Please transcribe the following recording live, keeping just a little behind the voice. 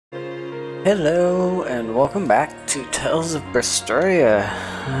Hello and welcome back to Tales of Berseria.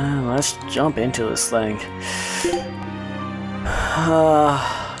 Let's jump into this thing.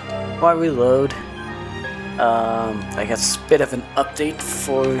 While we load, I guess a bit of an update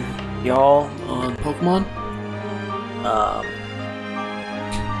for y'all on Pokemon.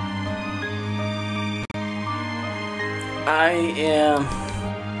 I am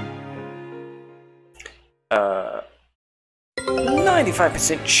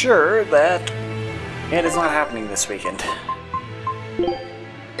 95% sure that it is not happening this weekend.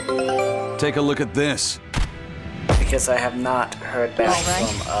 Take a look at this. Because I have not heard back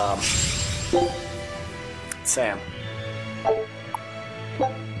from Sam.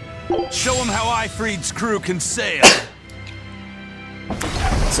 Show him how Ifreed's crew can sail.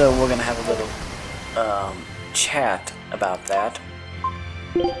 So we're gonna have a little chat about that.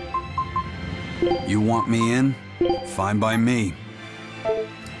 You want me in? Fine by me.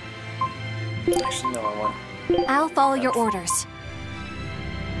 Actually, no, I want I'll follow your orders.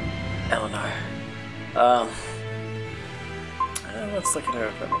 Eleanor. Let's look at her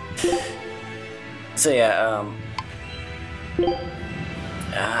equipment. So yeah,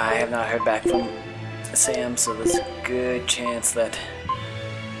 I have not heard back from Sam, so there's a good chance that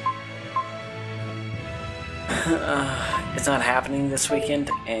it's not happening this weekend,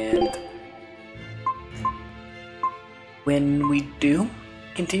 and when we do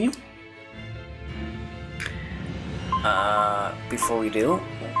continue, before we do,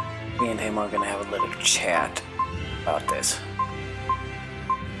 me and him are gonna have a little chat about this.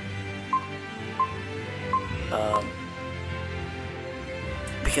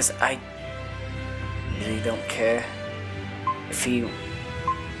 Because I really don't care if he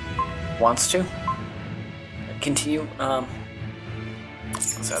wants to continue,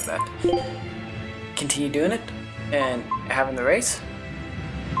 what's that? Continue doing it and having the race.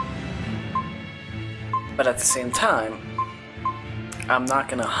 But at the same time, I'm not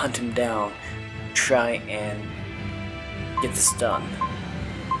gonna hunt him down, try and get this done.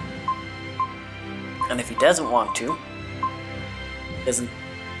 And if he doesn't want to,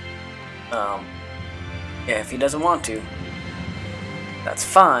 if he doesn't want to, that's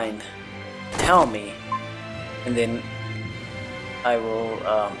fine. Tell me, and then I will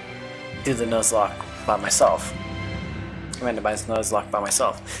do the Nuzlocke by myself. Randomize Nuzlocke by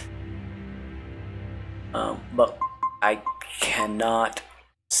myself. But I cannot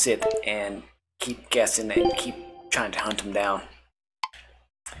sit and keep guessing and keep trying to hunt him down.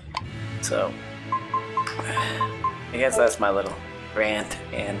 So I guess that's my little rant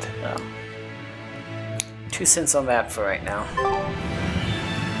and 2 cents on that for right now.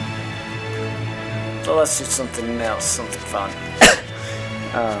 So let's do something else, something fun.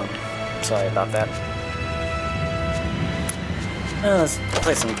 Sorry about that. Let's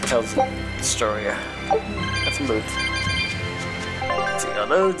play some Tales of Zestiria. Got some boots. Let's see, are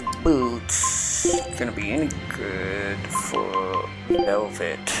those boots gonna be any good for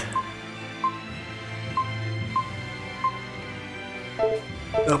Velvet?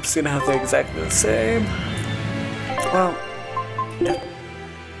 Nope, it's gonna have to be exactly the same. Well, nope.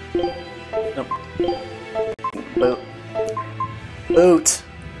 Boots.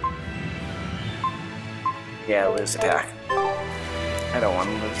 Yeah, lose attack. I don't want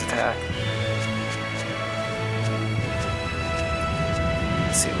to lose attack.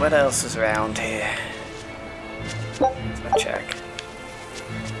 Let's see what else is around here. Let's check.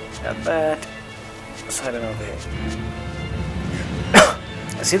 Got that. What's hiding over here?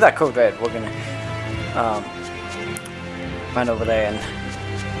 I see that Code Red. We're gonna run over there and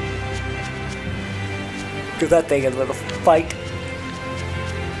give that thing a little fight.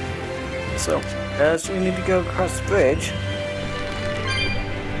 So, first we need to go across the bridge.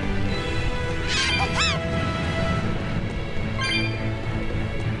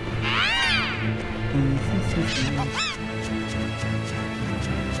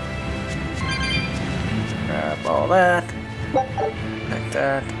 Grab all that. Like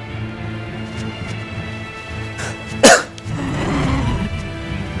that.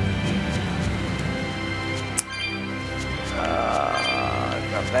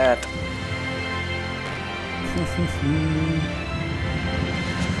 Grab that.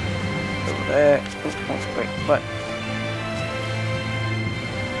 Over there. Oh, wait, what?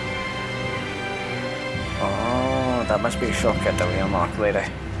 Oh, that must be a shortcut that we unlock later.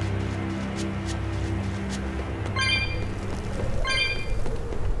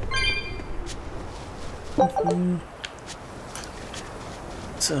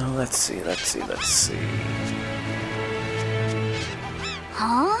 So let's see.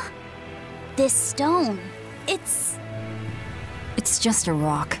 Huh? This stone, it's It's just a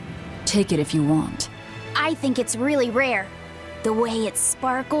rock. take it if you want. I think it's really rare. The way it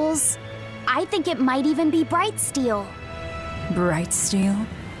sparkles. I think it might even be bright steel. Bright steel?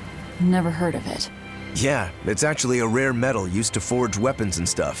 Never heard of it. Yeah, it's actually a rare metal used to forge weapons and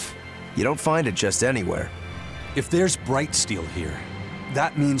stuff. You don't find it just anywhere. If there's bright steel here,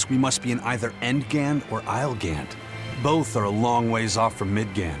 that means we must be in either Endgand or Islegand. Both are a long ways off from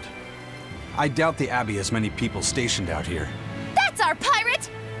Midgand. I doubt the Abbey has many people stationed out here. That's our pirate!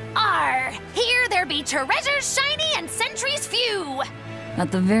 Arr! Here there be treasures shiny and sentries few!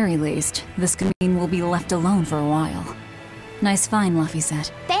 At the very least, this could mean we'll be left alone for a while. Nice find,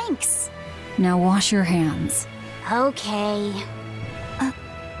 Laphicet. Thanks. Now wash your hands. Okay.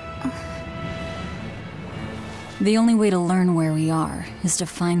 The only way to learn where we are is to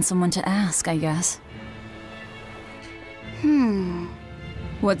find someone to ask, I guess.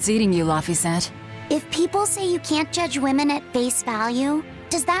 What's eating you, Laphicet? If people say you can't judge women at face value,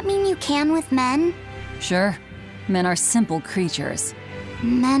 does that mean you can with men? Sure. Men are simple creatures.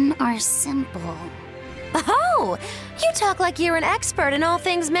 Men are simple. Oh! You talk like you're an expert in all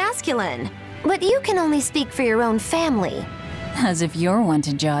things masculine. But you can only speak for your own family. As if you're one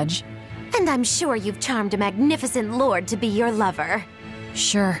to judge. And I'm sure you've charmed a magnificent lord to be your lover.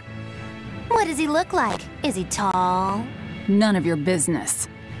 Sure. What does he look like? Is he tall? None of your business.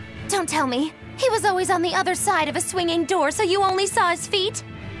 Don't tell me. He was always on the other side of a swinging door, so you only saw his feet?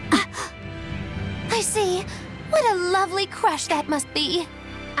 I see. What a lovely crush that must be.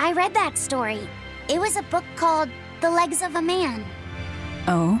 I read that story. It was a book called The Legs of a Man.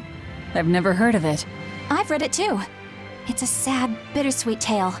 Oh? I've never heard of it. I've read it too. It's a sad, bittersweet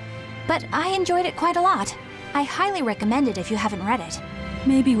tale, but I enjoyed it quite a lot. I highly recommend it if you haven't read it.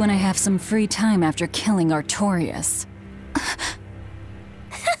 Maybe when I have some free time after killing Artorias.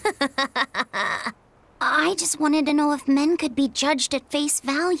 I just wanted to know if men could be judged at face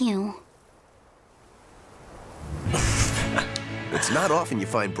value. It's not often you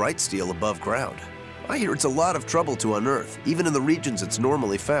find bright steel above ground. I hear it's a lot of trouble to unearth, even in the regions it's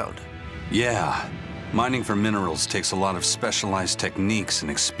normally found. Yeah. Mining for minerals takes a lot of specialized techniques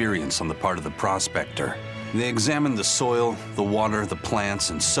and experience on the part of the prospector. They examine the soil, the water, the plants,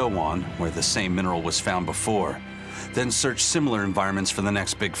 and so on, where the same mineral was found before. Then search similar environments for the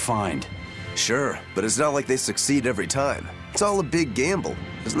next big find. Sure, but it's not like they succeed every time. It's all a big gamble.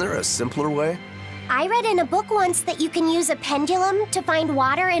 Isn't there a simpler way? I read in a book once that you can use a pendulum to find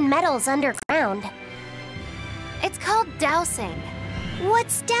water and metals underground. It's called dowsing.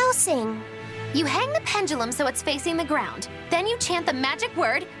 What's dowsing? You hang the pendulum so it's facing the ground. Then you chant the magic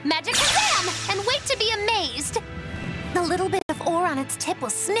word, Magic Kazam, and wait to be amazed. The little bit of ore on its tip will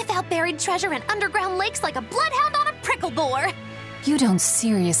sniff out buried treasure in underground lakes like a bloodhound on a prickle bore. You don't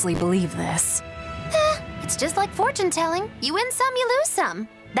seriously believe this. It's just like fortune telling. You win some, you lose some.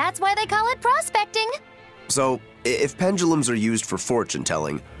 That's why they call it prospecting. So, if pendulums are used for fortune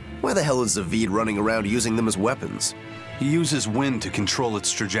telling, why the hell is Zavid running around using them as weapons? He uses wind to control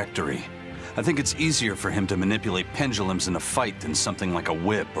its trajectory. I think it's easier for him to manipulate pendulums in a fight than something like a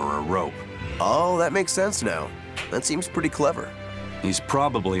whip or a rope. Oh, that makes sense now. That seems pretty clever. He's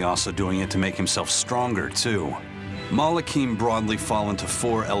probably also doing it to make himself stronger, too. Malakim broadly fall into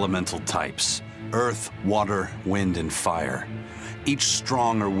 4 elemental types: earth, water, wind, and fire. Each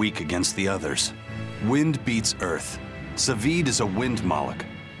strong or weak against the others. Wind beats earth. Zavid is a wind Moloch,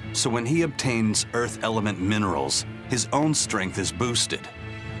 so when he obtains earth element minerals, his own strength is boosted.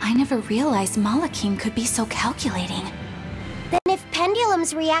 I never realized Malakim could be so calculating. Then if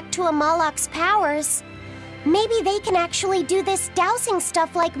pendulums react to a Moloch's powers, maybe they can actually do this dowsing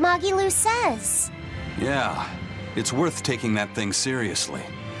stuff like Magilu says. Yeah, it's worth taking that thing seriously.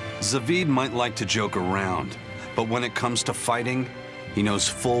 Zavid might like to joke around, but when it comes to fighting, he knows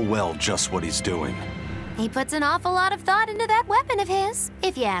full well just what he's doing. He puts an awful lot of thought into that weapon of his,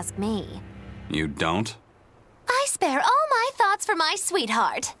 if you ask me. You don't? I spare all my thoughts for my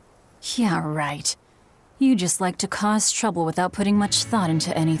sweetheart. Yeah, right. You just like to cause trouble without putting much thought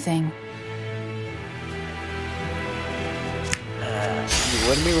into anything. You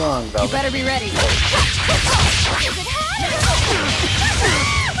wouldn't be wrong, Velvet. You better be ready.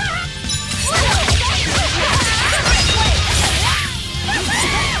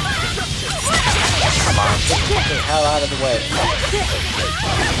 Come on, just get the hell out of the way.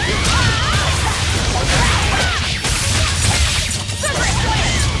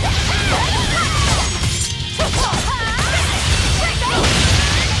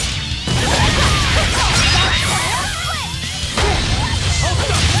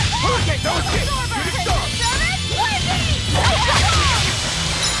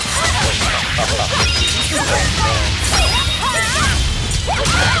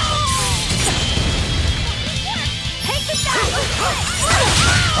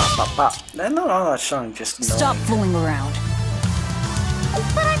 They're not all that strong, just annoying. Stop fooling around.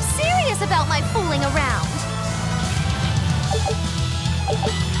 But I'm serious about my fooling around.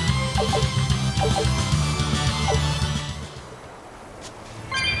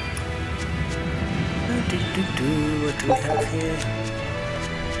 What do we have here?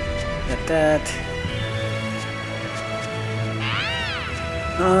 Got that.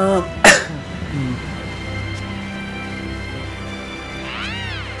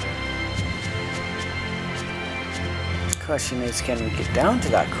 Question is, can we get down to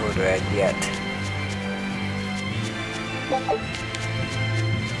that Code Red yet?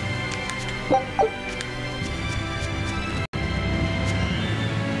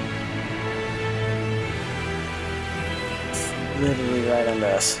 It's literally right under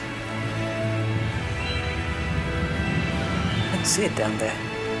us. I can see it down there.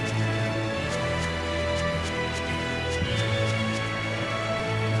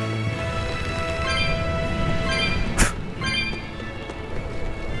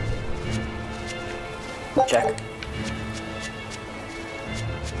 Check.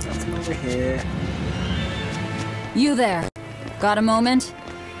 Nothing over here. You there. Got a moment?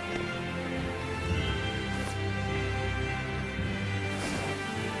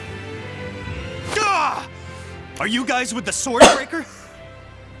 Gah! Are you guys with the Swordbreaker?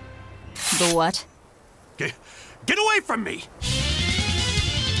 The what? Get away from me!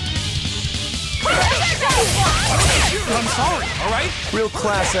 I'm sorry, alright? Real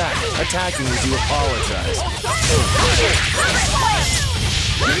class act, attacking as you apologize.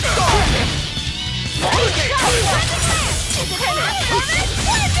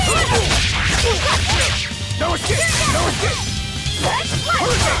 No escape! No escape!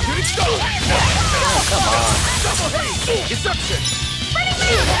 Come on. Deception!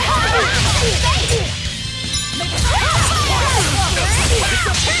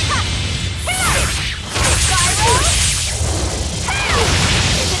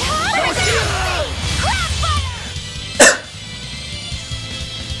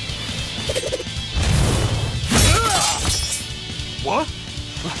 What?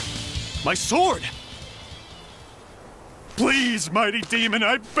 My sword! Please, mighty demon,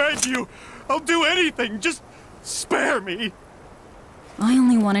 I beg you! I'll do anything, just spare me! I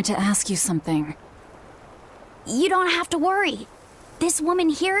only wanted to ask you something. You don't have to worry. This woman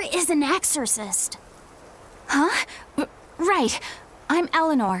here is an exorcist. Huh? Right. I'm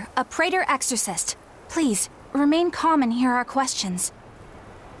Eleanor, a praetor exorcist. Please, remain calm and hear our questions.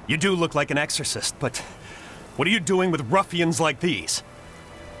 You do look like an exorcist, but what are you doing with ruffians like these?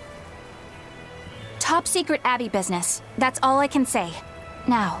 Top secret Abbey business. That's all I can say.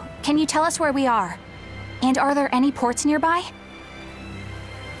 Now, can you tell us where we are? And are there any ports nearby?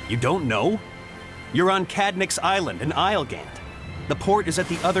 You don't know? You're on Cadnix Island in Islegand. The port is at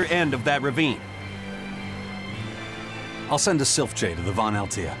the other end of that ravine. I'll send a Sylph-J to the Von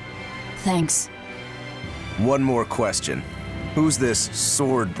Altea. Thanks. One more question. Who's this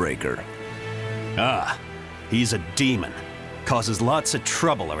Swordbreaker? Ah, he's a demon. Causes lots of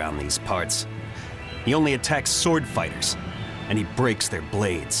trouble around these parts. He only attacks sword fighters, and he breaks their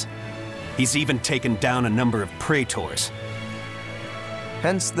blades. He's even taken down a number of praetors.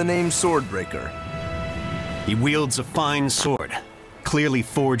 Hence the name Swordbreaker. He wields a fine sword, clearly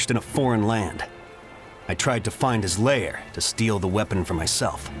forged in a foreign land. I tried to find his lair to steal the weapon for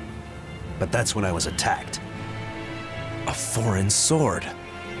myself, but that's when I was attacked. A foreign sword.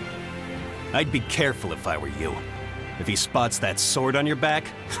 I'd be careful if I were you. If he spots that sword on your back,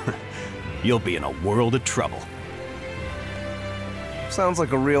 you'll be in a world of trouble. Sounds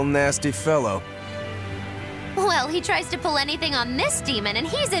like a real nasty fellow. Well, he tries to pull anything on this demon, and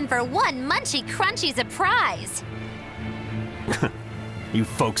he's in for one munchy crunchy surprise. You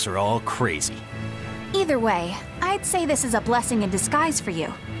folks are all crazy. Either way, I'd say this is a blessing in disguise for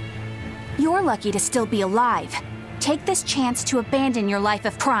you. You're lucky to still be alive. Take this chance to abandon your life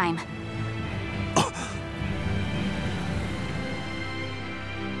of crime.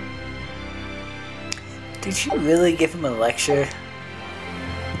 Did you really give him a lecture?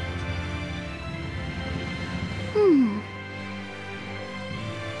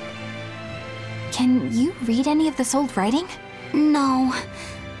 Can you read any of this old writing? No.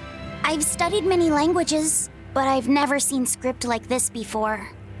 I've studied many languages, but I've never seen script like this before.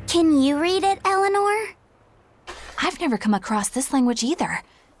 Can you read it, Eleanor? I've never come across this language either.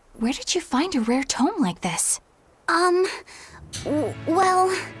 Where did you find a rare tome like this?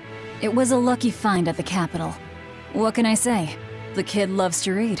 Well... It was a lucky find at the capital. What can I say? The kid loves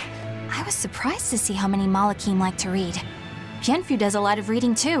to read. I was surprised to see how many Malakim like to read. Genfu does a lot of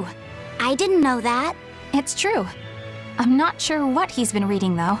reading too. I didn't know that. It's true. I'm not sure what he's been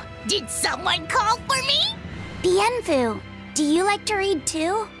reading, though. Did someone call for me? Bienfu, do you like to read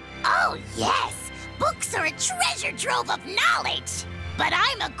too? Oh, yes. Books are a treasure trove of knowledge. But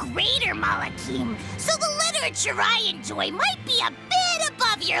I'm a greater Malakim, so the literature I enjoy might be a bit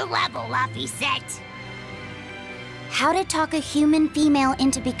above your level, Laphicet. How to talk a human female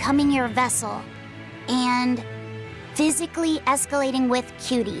into becoming your vessel. And physically escalating with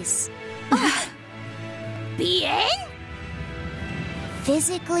cuties. Bien?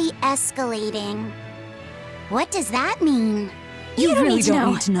 Physically escalating. What does that mean? You really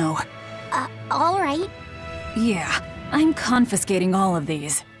don't need to know. Alright. Yeah, I'm confiscating all of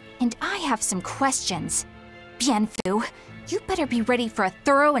these. And I have some questions. Bienfu, you better be ready for a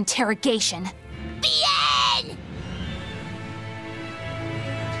thorough interrogation. Bien!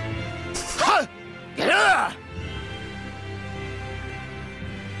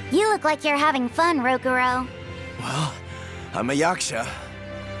 You look like you're having fun, Rokurou. Well, I'm a yaksha.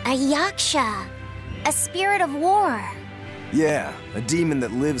 A yaksha. A spirit of war. Yeah, a demon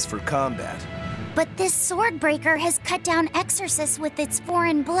that lives for combat. But this sword breaker has cut down exorcists with its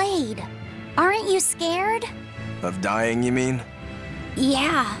foreign blade. Aren't you scared? Of dying, you mean?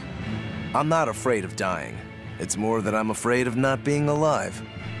 Yeah. I'm not afraid of dying. It's more that I'm afraid of not being alive.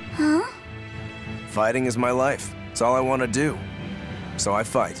 Huh? Fighting is my life. It's all I want to do. So I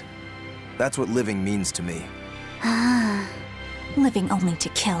fight. That's what living means to me. Living only to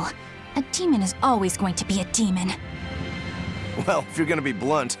kill. A demon is always going to be a demon. Well, if you're gonna be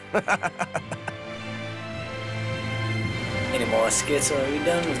blunt. Any more skits, or are we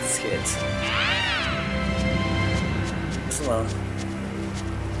done with the skits? It's alone.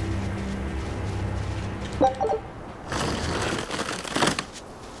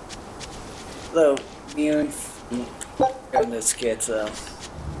 Though, being the skits, got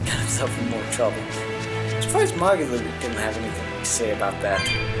himself in more trouble. I'm surprised Margaret didn't have anything to say about that.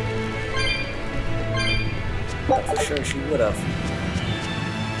 But for sure she would have.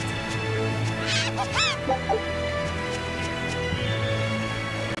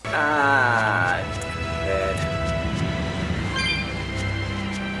 Ah, bad.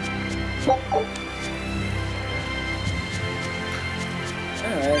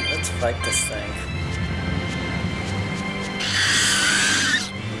 Alright, let's fight this thing.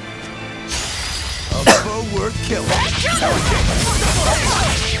 A foe worth killing.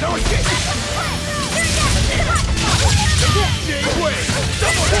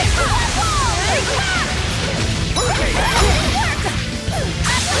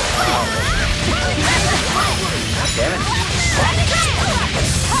 Damn it.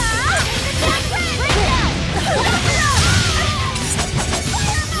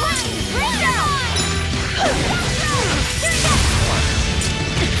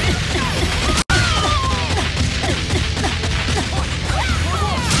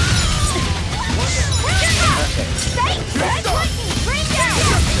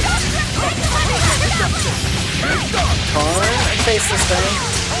 Face this thing.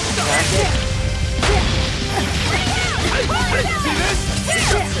 Attack it.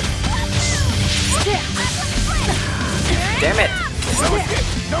 Damn it!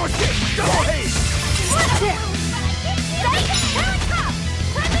 No escape! Double haste!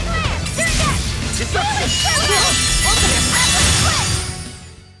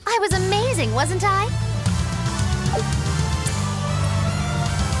 I was amazing, wasn't I?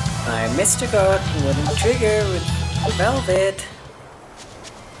 I missed a guard and wouldn't trigger with Velvet.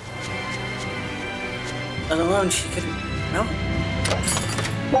 Let alone she couldn't. No.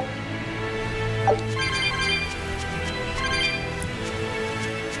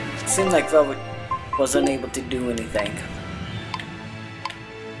 Seemed like Velvet was unable to do anything.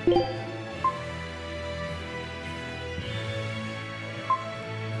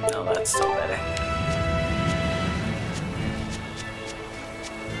 No, that's still better.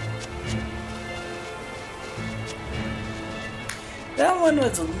 That one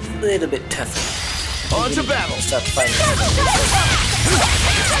was a little bit tougher. On to battle! Start fighting.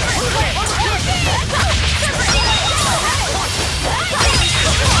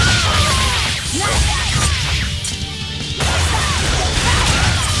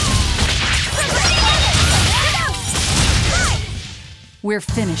 We're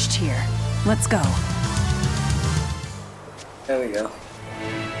finished here. Let's go. There we go.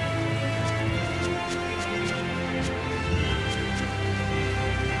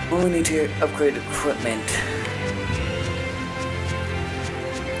 We need to upgrade equipment.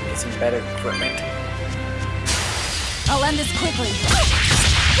 Need some better equipment. I'll end this quickly.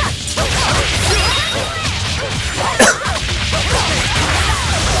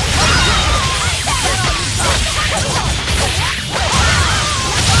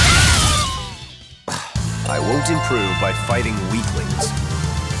 improve by fighting weaklings.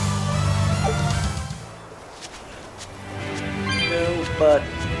 No, but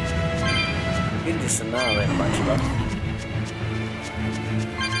it is another bunch of them.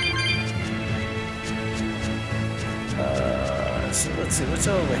 So let's see what's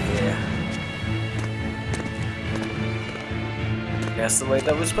over here. That's the way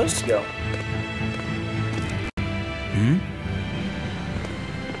that we're supposed to go.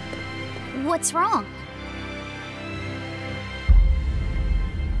 What's wrong?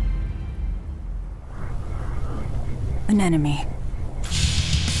 An enemy.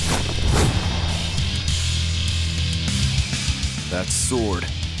 That sword.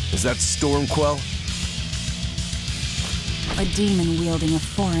 Is that Stormquell? A demon wielding a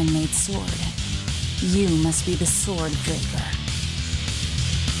foreign-made sword. You must be the sword breaker.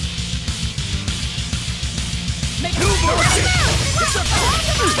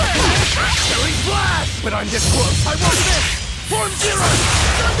 But I'm this close. I won't miss! Form zero!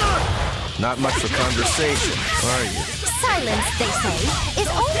 Not much for conversation, are you? Silence, they say, is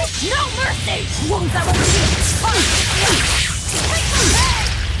only No mercy! wounds that will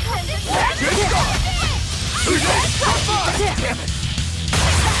Damn it!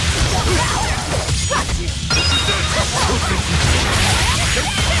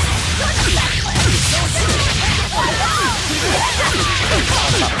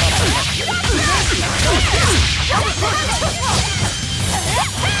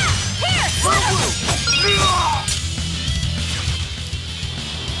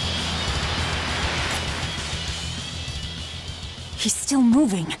 He's still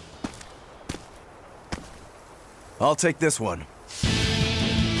moving. I'll take this one.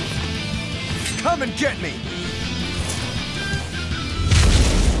 Come and get me!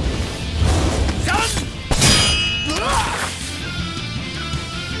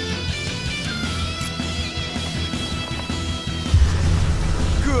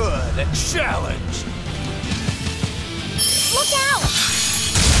 Good, a challenge! Look out!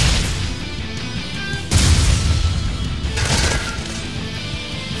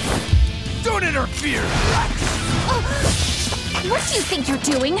 Don't interfere! What do you think you're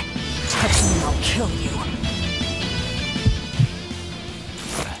doing? Touch me and I'll kill you.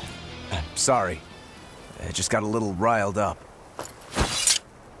 Sorry. I just got a little riled up.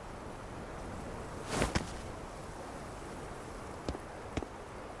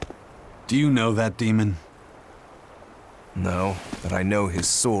 Do you know that demon? No, but I know his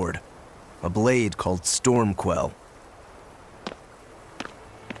sword. A blade called Stormquell.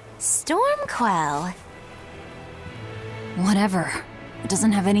 Stormquell. Whatever. It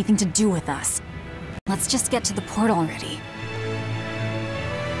doesn't have anything to do with us. Let's just get to the portal already.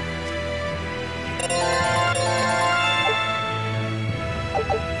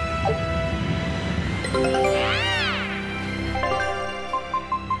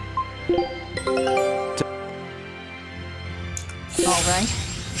 All right.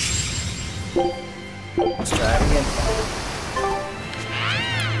 Let's try it again.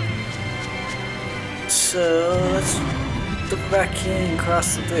 So let's look back here and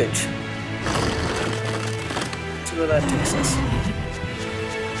cross the bridge. See where that takes us.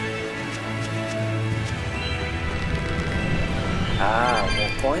 Ah,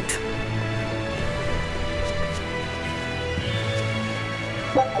 one point.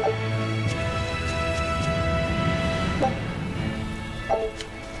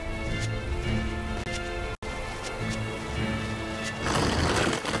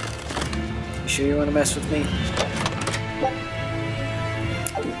 You sure you want to mess with me?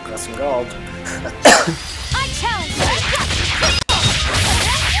 Ooh, got some gold. I challenge you!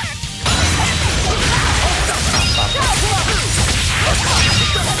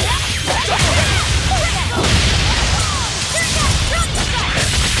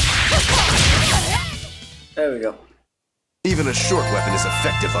 There we go. Even a short weapon is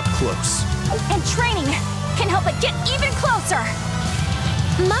effective up close. And training can help it get even closer.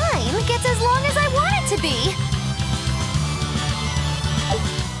 Mine gets as long as I want it to be.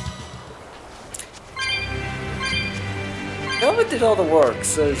 Nova did all the work,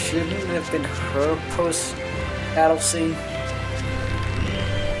 so shouldn't it have been her post-battle scene?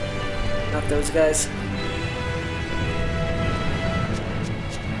 Not those guys.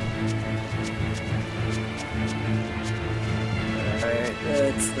 Alright,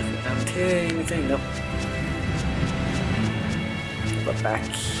 let's look around here. Anything? Nope. But back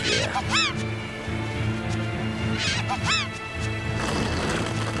here.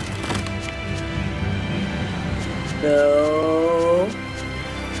 No.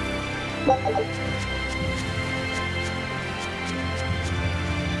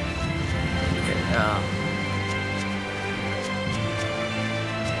 Okay,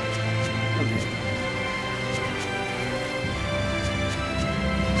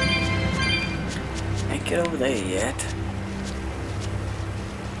 get over there yet.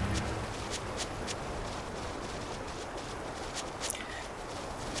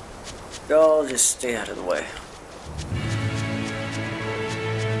 Y'all just stay out of the way.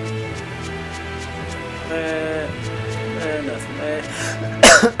 Nothing there.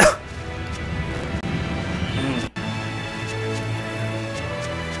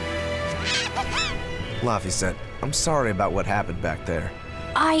 Laffy said, I'm sorry about what happened back there.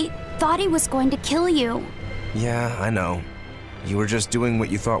 I thought he was going to kill you. Yeah, I know. You were just doing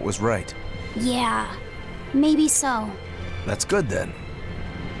what you thought was right. Yeah, maybe so. That's good then.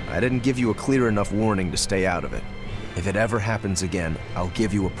 I didn't give you a clear enough warning to stay out of it. If it ever happens again, I'll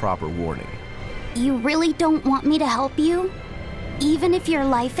give you a proper warning. You really don't want me to help you? Even if your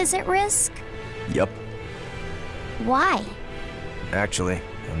life is at risk? Yup. Why? Actually,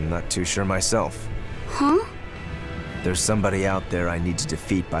 I'm not too sure myself. Huh? There's somebody out there I need to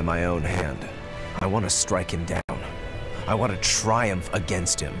defeat by my own hand. I want to strike him down. I want to triumph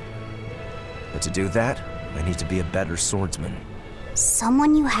against him. But to do that, I need to be a better swordsman.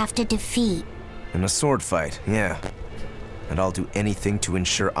 Someone you have to defeat. In a sword fight, yeah. And I'll do anything to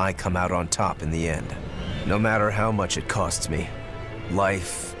ensure I come out on top in the end. No matter how much it costs me.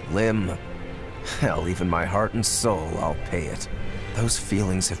 Life, limb, hell, even my heart and soul, I'll pay it. Those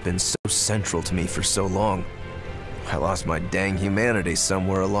feelings have been so central to me for so long. I lost my dang humanity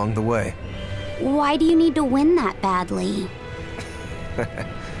somewhere along the way. Why do you need to win that badly?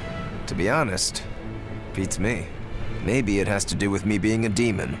 To be honest, beats me. Maybe it has to do with me being a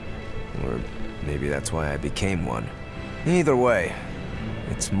demon. Or maybe that's why I became one. Either way,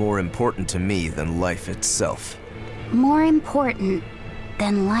 it's more important to me than life itself. More important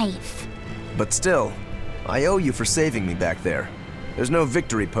than life. But still, I owe you for saving me back there. There's no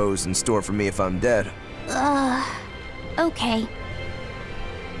victory pose in store for me if I'm dead. Okay.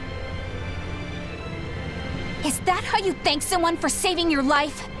 Is that how you thank someone for saving your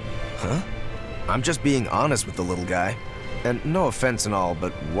life? Huh? I'm just being honest with the little guy. And no offense and all,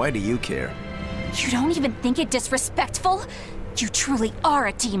 but why do you care? You don't even think it disrespectful? You truly are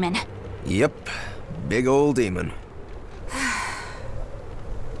a demon. Yep. Big old demon.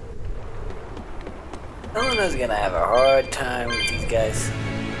 Eleanor's gonna have a hard time with these guys.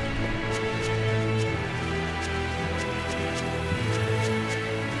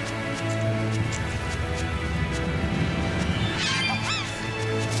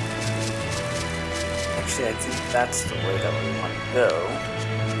 Actually, I think that's the way that we want to go.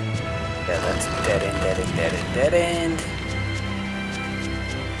 Yeah, that's dead end, dead end, dead end, dead end.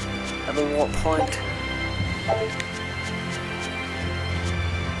 Another warp point.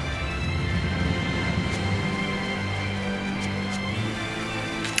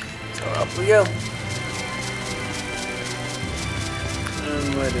 So up we go.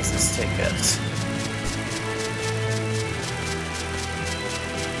 And where does this take us?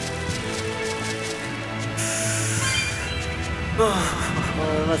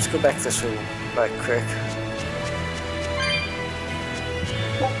 Let's go back this way right quick.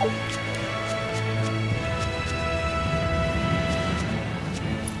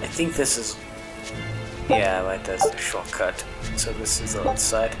 I think this is... yeah, right, that's the shortcut. So this is the other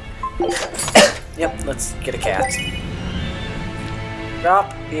side. Yep, let's get a cat.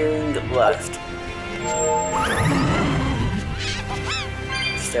 Drop and left.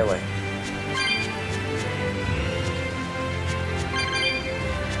 Stay away.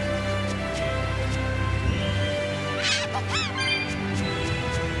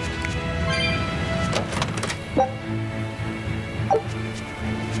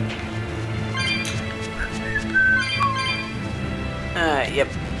 Yep.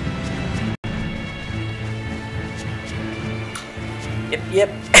 Yep.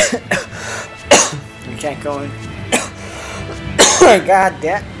 We can't go in. God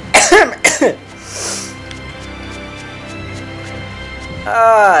damn.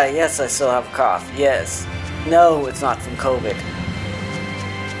 Yes, I still have a cough. Yes. No, it's not from COVID.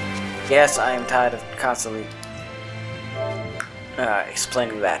 Yes, I am tired of constantly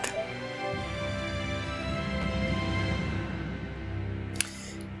explaining that.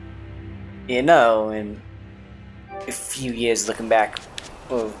 You know, in a few years looking back,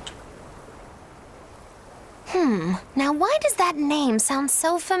 well... Now why does that name sound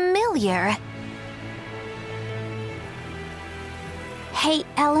so familiar? Hey,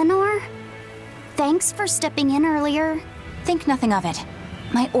 Eleanor? Thanks for stepping in earlier. Think nothing of it.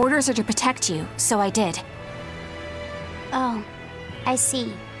 My orders are to protect you, so I did. Oh, I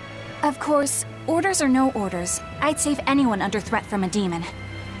see. Of course, orders or no orders, I'd save anyone under threat from a demon.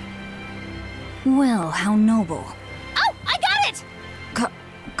 Well, how noble. Oh, I got it!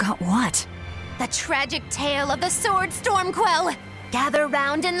 Got what? The tragic tale of the sword Stormquell. Gather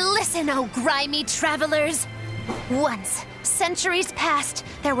round and listen, oh grimy travelers. Once, centuries past,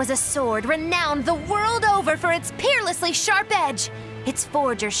 there was a sword renowned the world over for its peerlessly sharp edge, its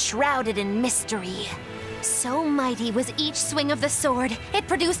forger shrouded in mystery. So mighty was each swing of the sword, it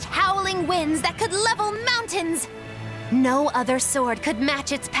produced howling winds that could level mountains. No other sword could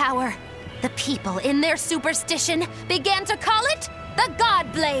match its power. The people, in their superstition, began to call it the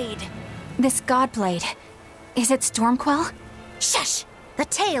Godblade. This Godblade, is it Stormquell? Shush! The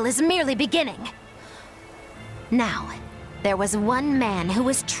tale is merely beginning. Now, there was one man who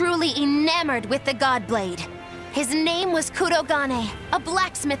was truly enamored with the Godblade. His name was Kurogane, a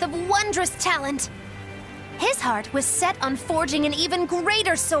blacksmith of wondrous talent. His heart was set on forging an even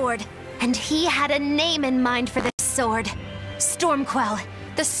greater sword, and he had a name in mind for this sword. Stormquell,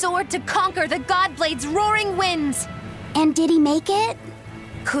 the sword to conquer the Godblade's roaring winds. And did he make it?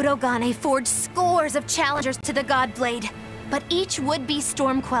 Kurogane forged scores of challengers to the Godblade, but each would-be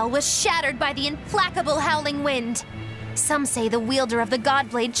Stormquell was shattered by the implacable howling wind. Some say the wielder of the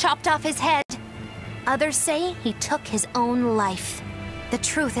Godblade chopped off his head. Others say he took his own life. The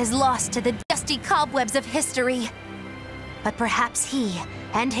truth is lost to the dusty cobwebs of history. But perhaps he,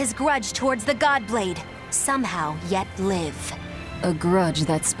 and his grudge towards the Godblade, somehow yet live. A grudge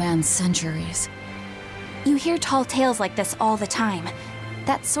that spans centuries. You hear tall tales like this all the time.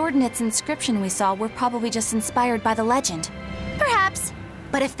 That sword and its inscription we saw were probably just inspired by the legend. Perhaps.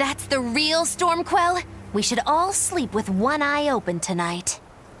 But if that's the real Stormquell, we should all sleep with one eye open tonight.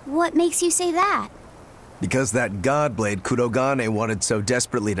 What makes you say that? Because that Godblade Kurogane wanted so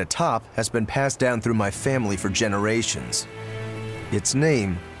desperately to top has been passed down through my family for generations. Its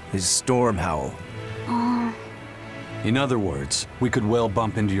name is Stormhowl. In other words, we could well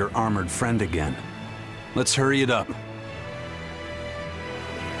bump into your armored friend again. Let's hurry it up.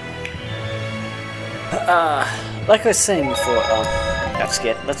 Like I was saying before, got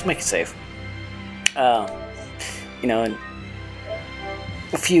scared. Let's make it safe. You know, in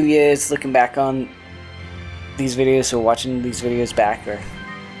a few years, looking back on these videos, or watching these videos back, or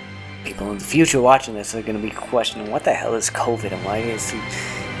people in the future watching this are going to be questioning, what the hell is COVID and why is he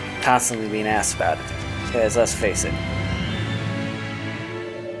constantly being asked about it? Because let's face it,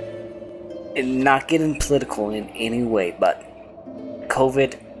 and not getting political in any way, but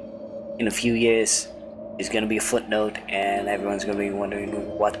COVID in a few years is going to be a footnote, and everyone's going to be wondering,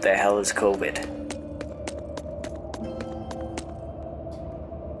 what the hell is COVID?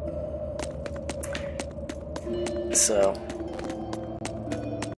 So,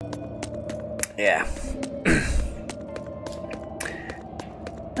 yeah.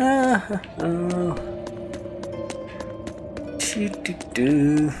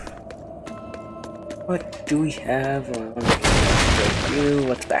 What do we have?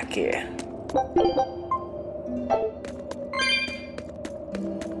 What's back here?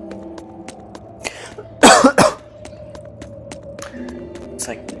 It's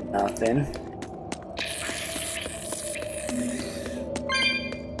like nothing.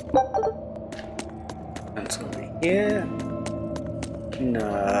 That's over here.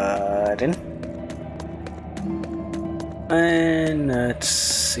 Nothing. And let's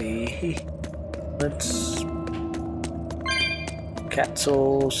see. Let's cat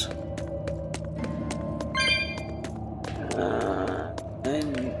souls.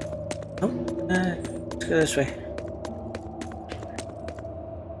 And let's go this way.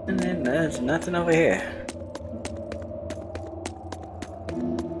 And then there's nothing over here.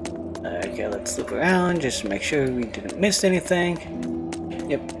 Okay, let's look around just to make sure we didn't miss anything.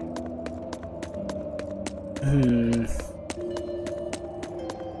 Yep.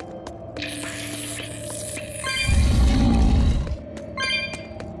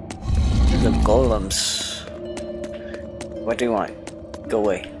 The golems. What do you want? Go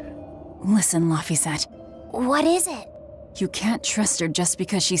away. Listen, Laphicet. What is it? You can't trust her just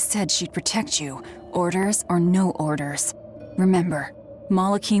because she said she'd protect you, orders or no orders. Remember,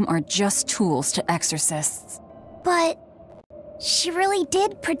 Malakim are just tools to exorcists. But she really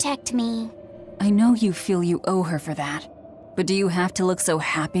did protect me. I know you feel you owe her for that, but do you have to look so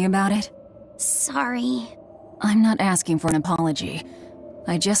happy about it? Sorry. I'm not asking for an apology.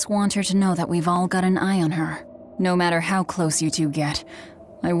 I just want her to know that we've all got an eye on her. No matter how close you two get,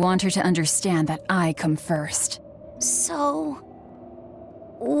 I want her to understand that I come first. So,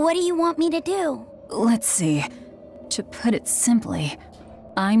 what do you want me to do? Let's see. To put it simply,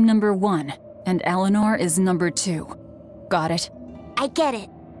 I'm number 1, and Eleanor is number 2. Got it? I get it.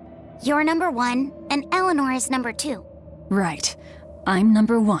 You're number 1, and Eleanor is number 2. Right. I'm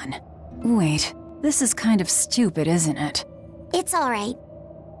number 1. Wait, this is kind of stupid, isn't it? It's alright.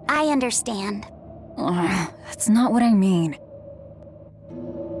 I understand. That's not what I mean.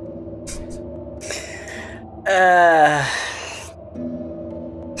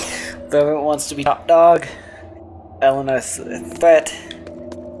 Velvet wants to be top dog. Eleanor's a threat.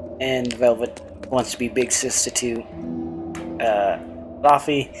 And Velvet wants to be big sister to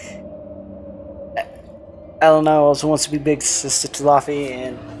Laffy. Eleanor also wants to be big sister to Laffy,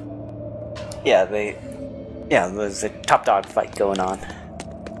 and there's a top dog fight going on.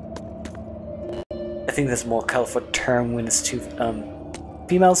 I think there's a more colorful term when it's two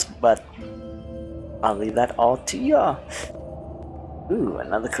females, but I'll leave that all to y'all. Ooh,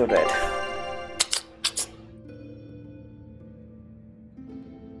 another Code Red.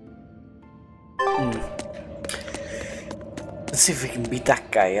 Let's see if we can beat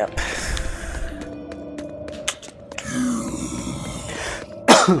that guy up.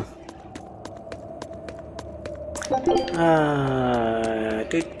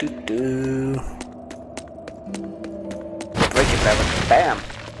 Break it, bam.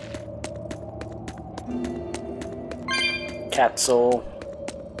 Cat soul.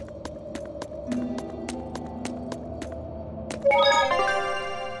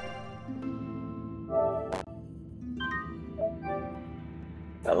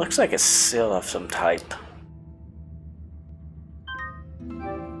 That looks like a seal of some type.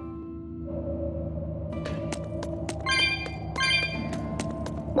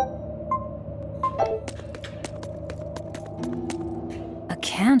 A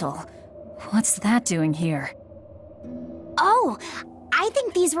candle? What's that doing here? Oh, I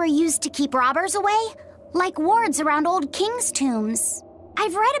think these were used to keep robbers away, like wards around old kings' tombs.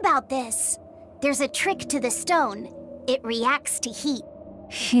 I've read about this. There's a trick to the stone. It reacts to heat.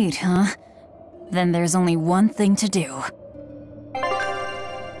 Heat, huh? Then there's only one thing to do.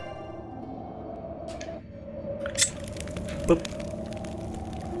 Boop.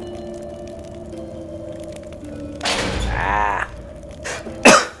 Ah.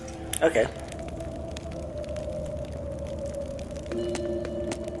 Okay.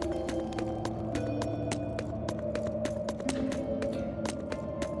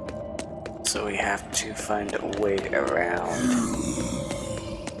 So we have to find a way around.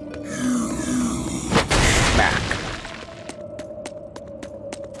 Smack.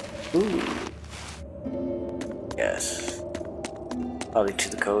 Ooh. Yes. Probably to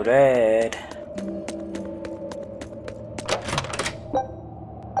the Code Red.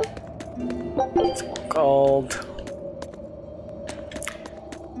 It's more gold.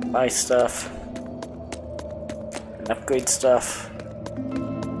 Buy stuff. And upgrade stuff.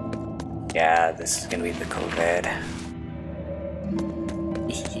 Yeah, this is gonna be the Code Red.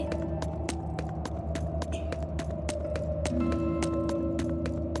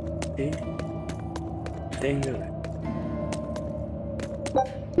 Dang it.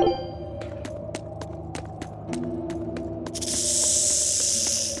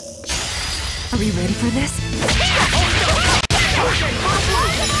 Are we ready for this?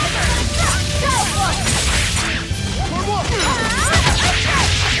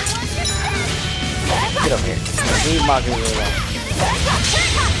 Get over here. Leave Margaret alone.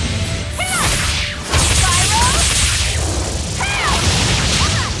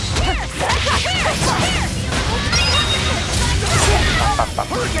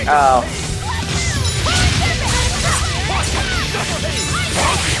 Oh.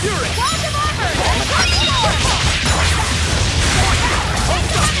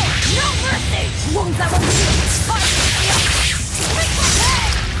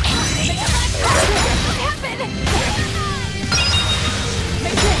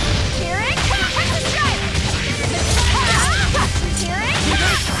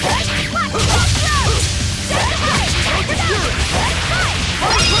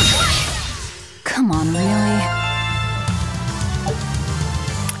 Come on, really?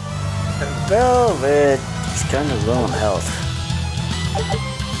 Velvet is kind of low on health.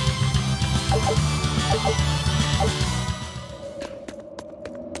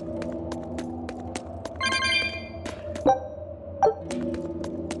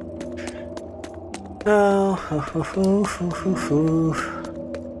 Oh,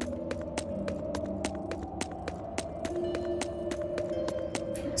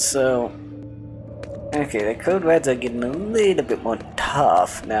 So, okay, the Code Reds are getting a little bit more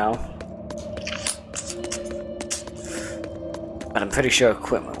tough now. But I'm pretty sure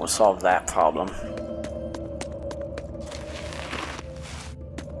equipment will solve that problem.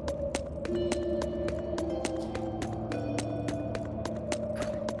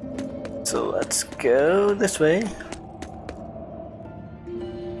 So let's go this way.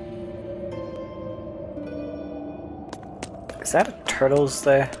 Is that a turtle's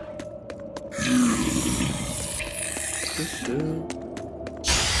there?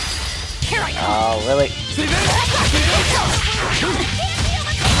 Oh, really?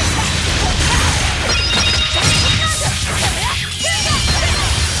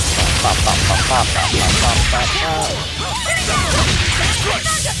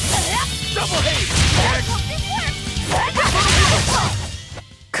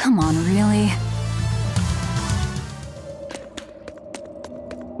 Come on, really?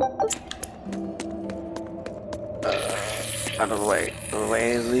 Out of the way. Out of the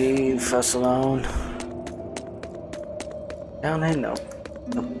way. Leave us alone. Down here? No.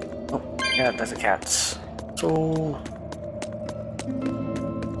 Nope. Oh, yeah, there's a cat's. So.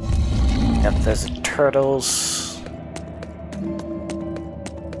 Yep, there's the turtles.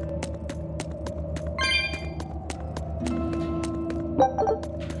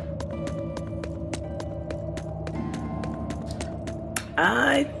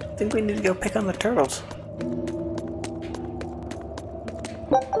 I think we need to go pick on the turtles.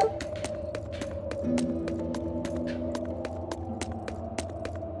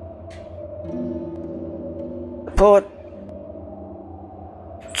 Report.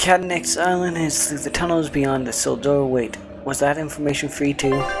 Cadnex Island is through the tunnels beyond the sealed door. Wait, was that information free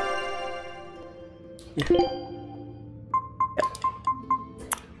too? Yep.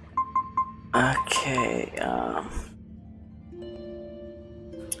 Okay,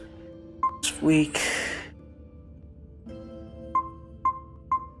 this week.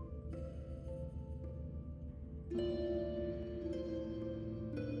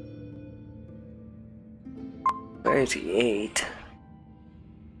 $38.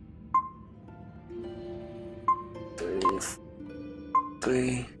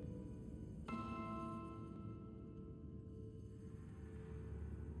 3.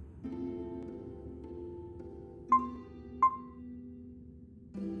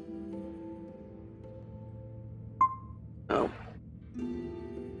 Nope.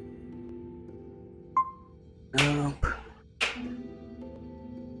 Nope.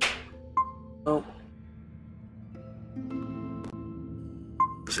 Nope.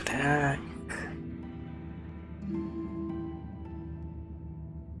 Attack.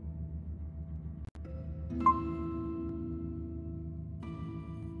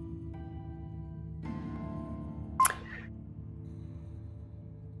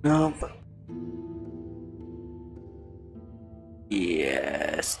 Nope.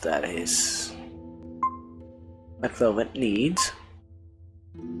 Yes, that is what Velvet needs.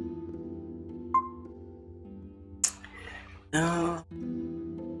 No.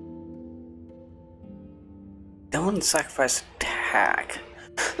 Don't sacrifice attack.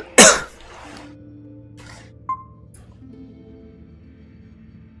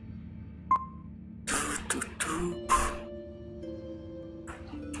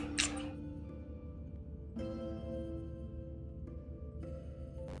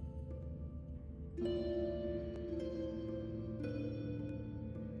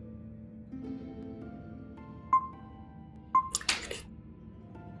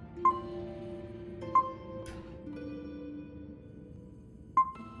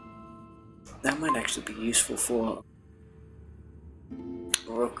 That might actually be useful for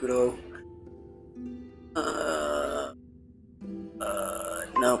Rokurou.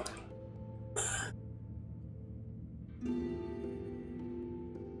 Nope.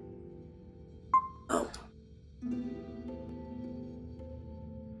 Nope.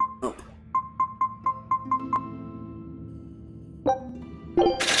 Nope.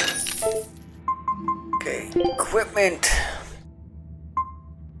 Okay, equipment.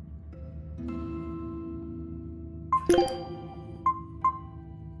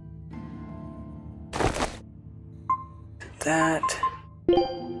 That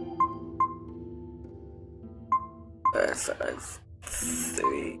 5,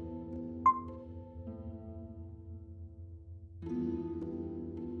 3.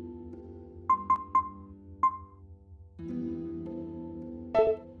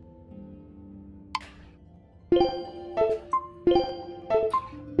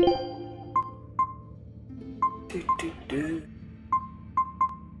 Do.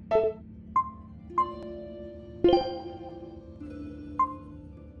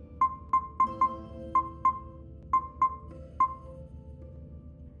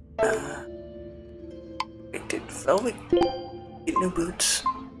 Wait, did Velvet get new boots?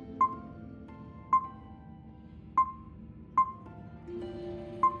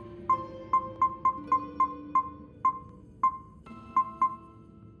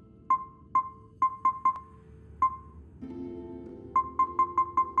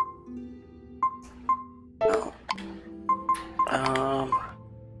 No.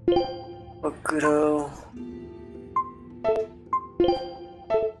 Rokurou.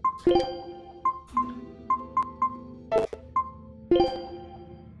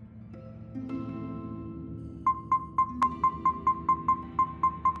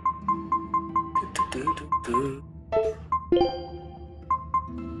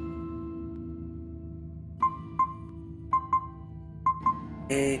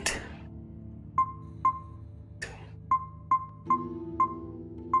 Eight.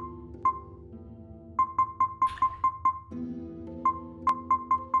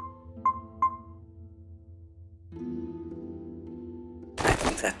 I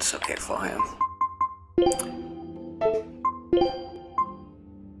think that's okay for him.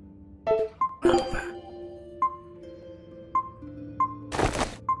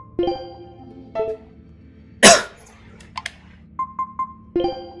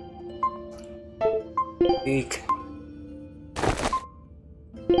 Weak.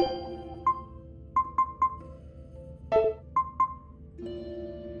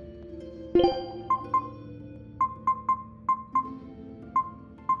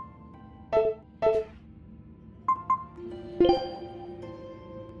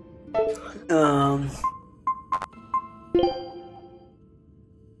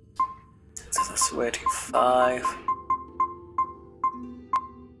 So that's where to 5.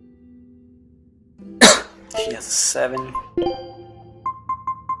 She has a 7.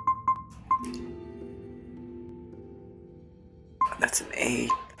 That's an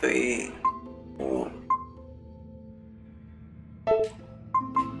 8, 3, 4.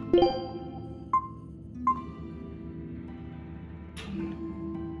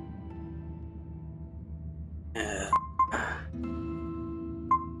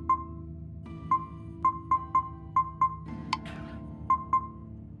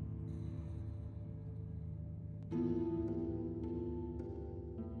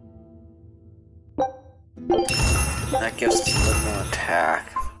 That gives us a little more attack.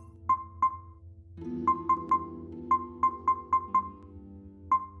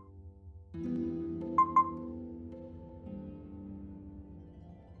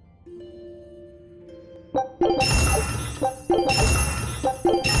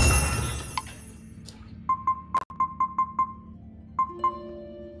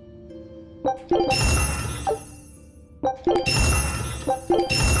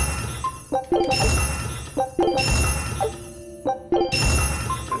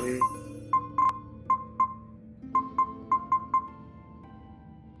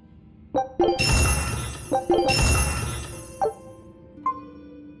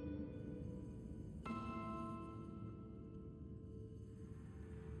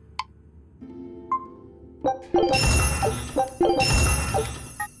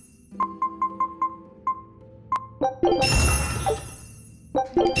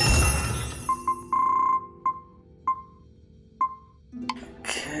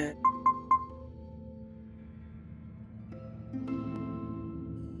 Okay.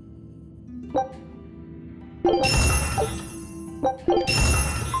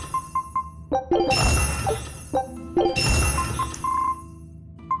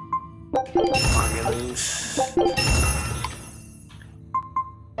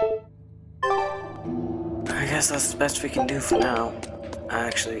 I guess that's the best we can do for now.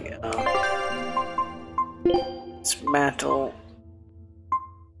 Actually, dismantle.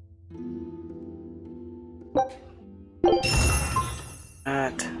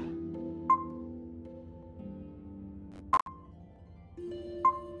 That.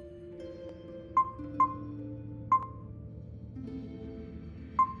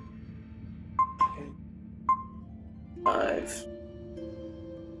 Five.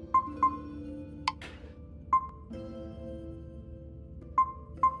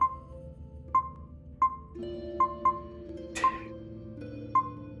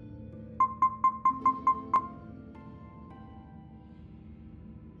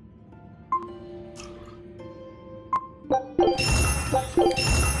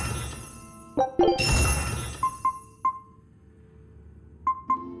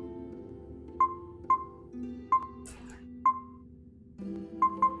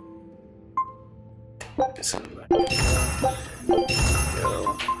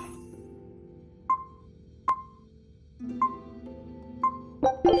 Go.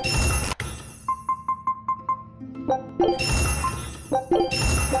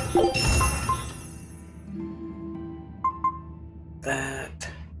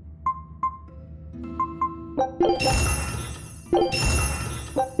 That.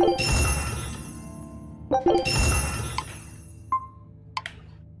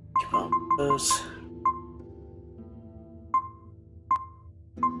 Keep on those.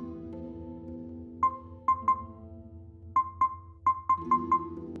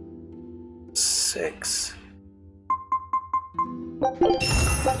 Six.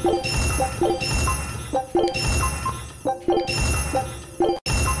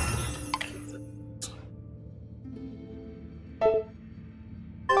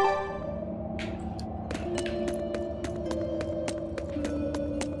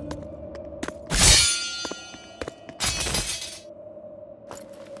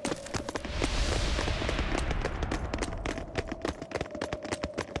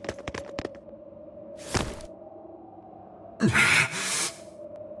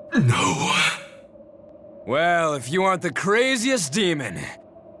 No. Well, if you aren't the craziest demon,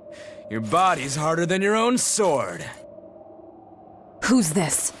 your body's harder than your own sword. Who's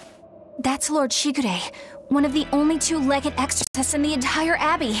this? That's Lord Shigure, one of the only 2 legate exorcists in the entire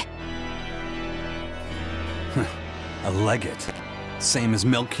abbey. A legate. Same as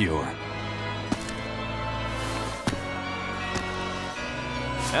Melchior.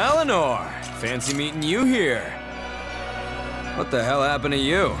 Eleanor! Fancy meeting you here. What the hell happened to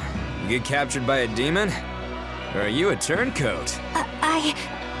you? You get captured by a demon? Or are you a turncoat?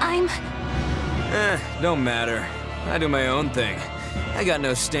 I'm... Don't matter. I do my own thing. I got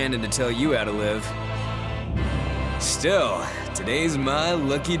no standing to tell you how to live. Still, today's my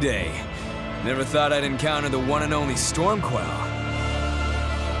lucky day. Never thought I'd encounter the one and only Stormquell.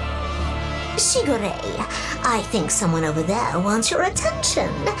 Shigure, I think someone over there wants your attention.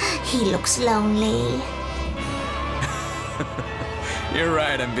 He looks lonely. You're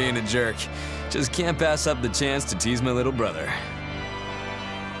right, I'm being a jerk. Just can't pass up the chance to tease my little brother.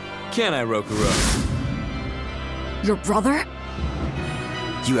 Can I, Rokurou? Your brother?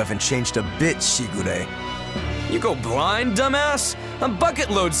 You haven't changed a bit, Shigure. You go blind, dumbass? I'm bucket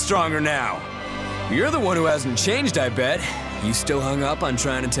load stronger now. You're the one who hasn't changed, I bet. You still hung up on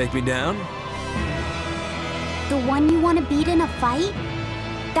trying to take me down? The one you want to beat in a fight?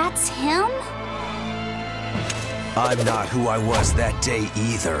 That's him? I'm not who I was that day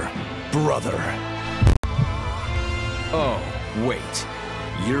either, brother. Oh, wait.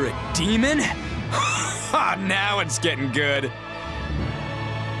 You're a demon? Ha! Now it's getting good.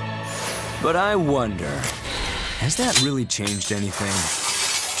 But I wonder, has that really changed anything?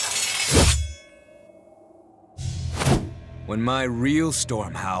 When my real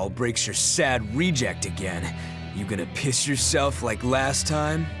storm howl breaks your sad reject again, you gonna piss yourself like last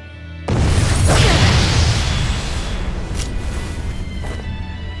time?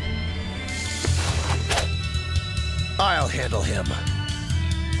 I'll handle him.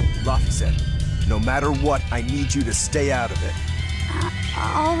 Laffy said, no matter what, I need you to stay out of it.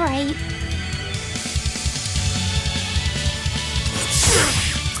 All right.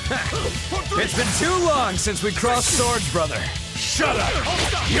 It's been too long since we crossed swords, brother. Shut up!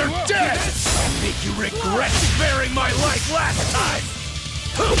 You're dead! I'll make you regret sparing my life last time!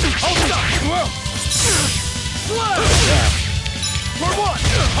 Hold up! For one!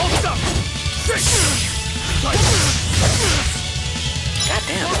 Hold up!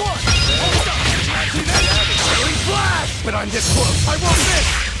 Goddamn. For one! Hold up! Really flash! But I'm this close, I won't miss!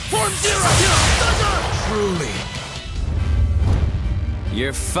 Form zero! Truly.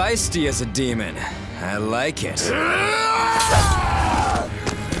 You're feisty as a demon. I like it.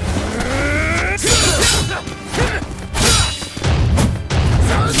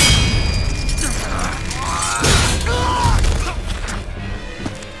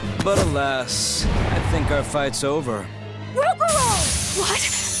 But alas, I think our fight's over. Rokurou! What?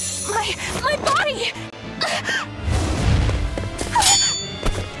 My body!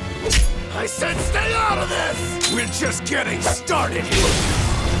 I said stay out of this! We're just getting started here!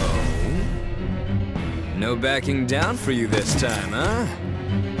 No backing down for you this time, huh?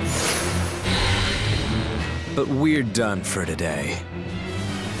 But we're done for today.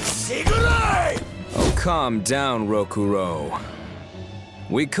 Shigure! Oh, calm down, Rokurou.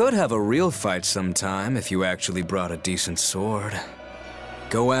 We could have a real fight sometime if you actually brought a decent sword.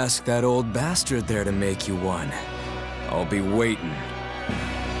 Go ask that old bastard there to make you one. I'll be waiting.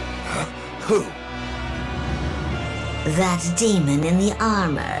 Who? That demon in the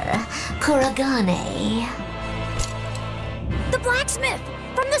armor, Kuragane. The blacksmith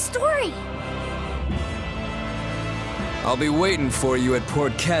from the story. I'll be waiting for you at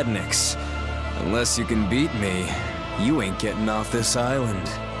Port Cadnix. Unless you can beat me, you ain't getting off this island.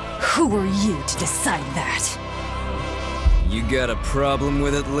 Who are you to decide that? You got a problem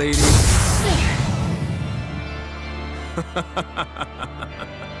with it, lady?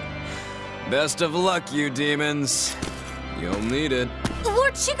 Best of luck, you demons. You'll need it.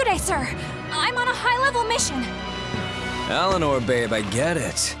 Lord Shigure, sir! I'm on a high-level mission. Eleanor, babe, I get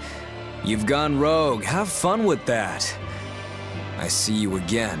it. You've gone rogue. Have fun with that. I see you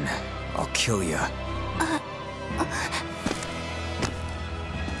again, I'll kill ya.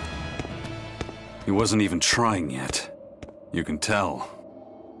 He wasn't even trying yet. You can tell.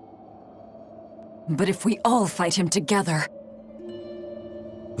 But if we all fight him together...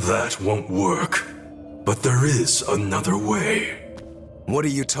 That won't work. But there is another way. What are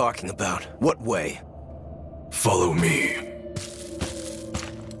you talking about? What way? Follow me.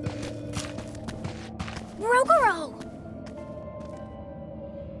 Rokurou!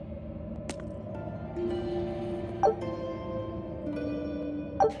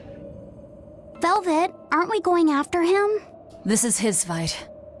 going after him? This is his fight.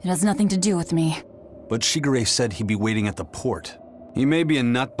 It has nothing to do with me. But Shigure said he'd be waiting at the port. He may be a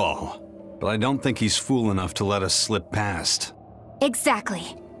nutball, but I don't think he's fool enough to let us slip past.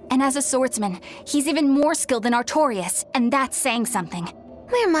 Exactly. And as a swordsman, he's even more skilled than Artorias, and that's saying something.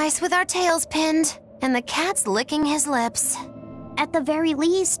 We're mice with our tails pinned, and the cat's licking his lips. At the very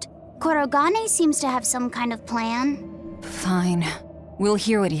least, Kurogane seems to have some kind of plan. Fine. We'll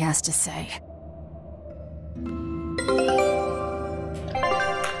hear what he has to say.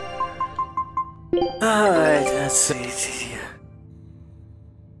 Alright, let's see.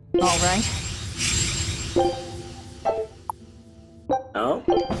 Alright. Oh?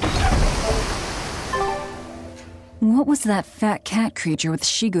 What was that fat cat creature with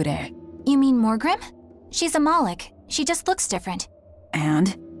Shigure? You mean Morgrim? She's a Moloch. She just looks different.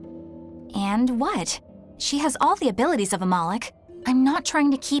 And? And what? She has all the abilities of a Moloch. I'm not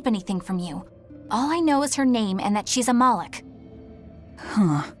trying to keep anything from you. All I know is her name and that she's a Moloch.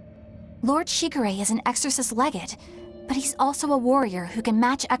 Huh. Lord Shigure is an exorcist legate, but he's also a warrior who can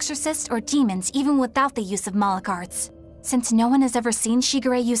match exorcists or demons even without the use of Moloch arts. Since no one has ever seen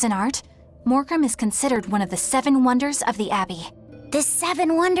Shigure use an art, Morgrim is considered one of the 7 wonders of the Abbey. The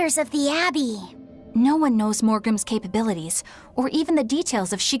 7 wonders of the Abbey. No one knows Morgrim's capabilities, or even the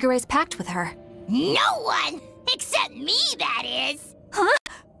details of Shigure's pact with her. No one! Except me, that is! Huh?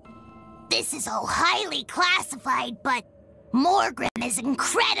 This is all highly classified, but Morgrim is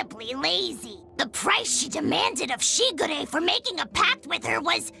incredibly lazy. The price she demanded of Shigure for making a pact with her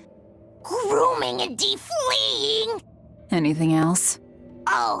was grooming and defleeing. Anything else?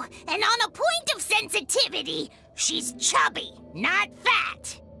 Oh, and on a point of sensitivity, she's chubby, not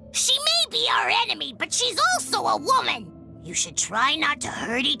fat. She may be our enemy, but she's also a woman. You should try not to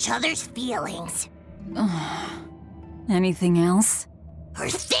hurt each other's feelings. Anything else? Her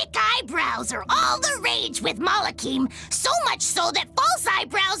thick eyebrows are all the rage with Malakim, so much so that false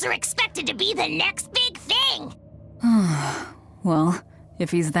eyebrows are expected to be the next big thing. Well,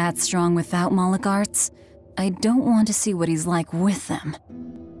 if he's that strong without Moloch arts, I don't want to see what he's like with them.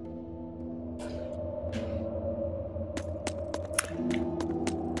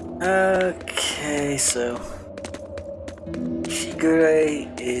 Okay, so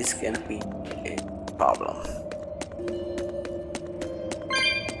Shigure is gonna be a problem.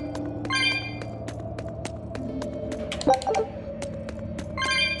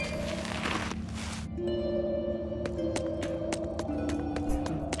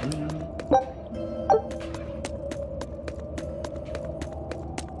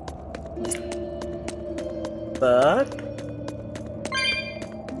 But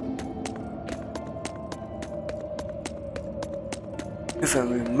if I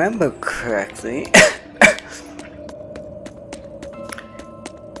remember correctly,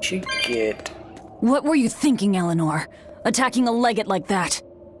 you get... What were you thinking, Eleanor? Attacking a legate like that?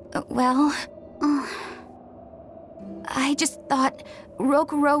 I just thought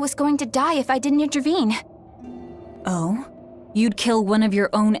Rokurou was going to die if I didn't intervene. Oh? You'd kill one of your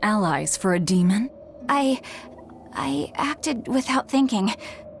own allies for a demon? I acted without thinking.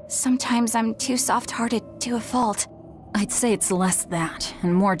 Sometimes I'm too soft-hearted to a fault. I'd say it's less that,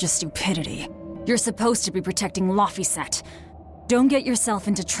 and more just stupidity. You're supposed to be protecting Laphicet. Don't get yourself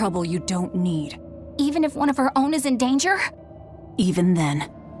into trouble you don't need. Even if one of her own is in danger? Even then.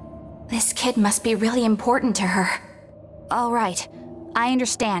 This kid must be really important to her. All right, I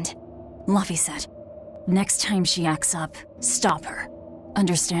understand. Laphicet, next time she acts up, stop her.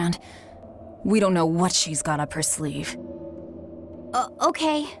 Understand? We don't know what she's got up her sleeve.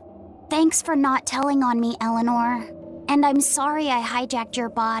 Okay. Thanks for not telling on me, Eleanor. And I'm sorry I hijacked your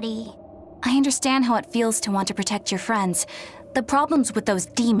body. I understand how it feels to want to protect your friends. The problem's with those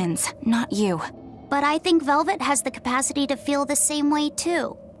demons, not you. But I think Velvet has the capacity to feel the same way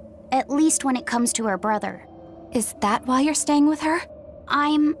too. At least when it comes to her brother. Is that why you're staying with her?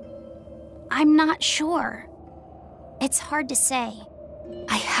 I'm not sure. It's hard to say.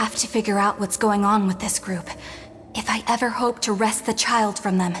 I have to figure out what's going on with this group, if I ever hope to wrest the child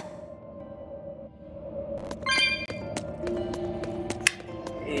from them.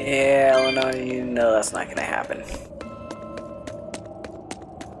 Yeah, Eleanor, you know that's not gonna happen.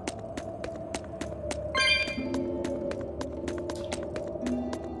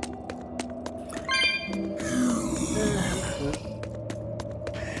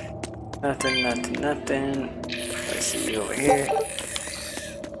 Nothing. Let's see over here.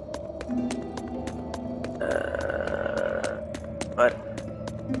 But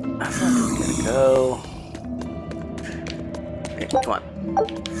I thought we were gonna go. Okay, come on.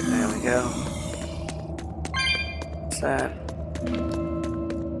 There we go. What's that?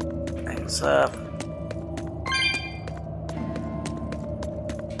 Things up.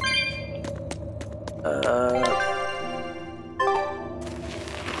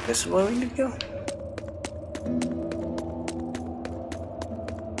 This is where we need to go?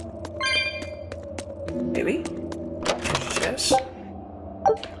 Maybe? Yes.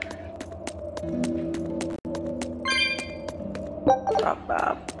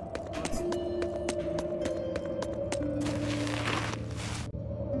 Bop.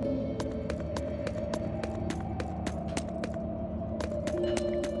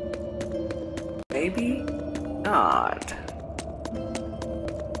 Maybe not.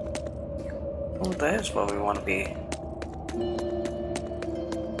 Oh, that is where we want to be.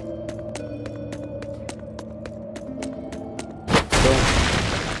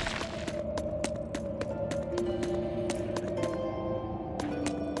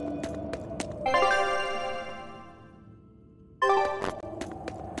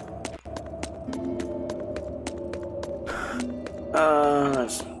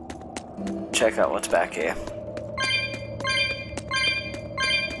 Let's check out what's back here.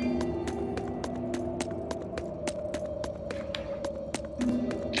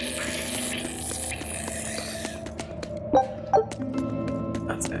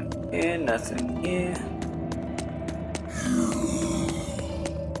 Nothing here, nothing here.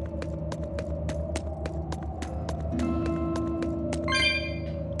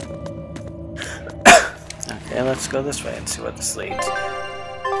 Okay, let's go this way and see what this leads.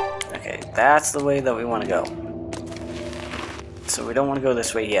 Okay, that's the way that we want to go. So we don't want to go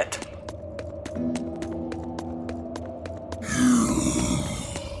this way yet.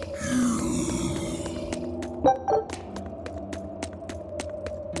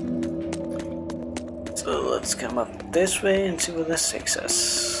 So let's come up this way and see where this takes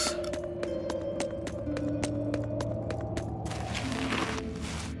us.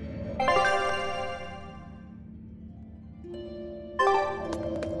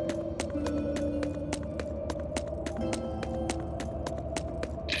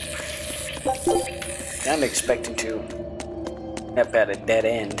 I'm expecting to end up at a dead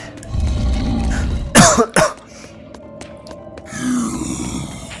end.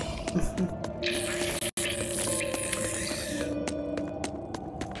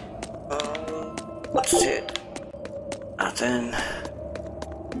 What's it? Nothing.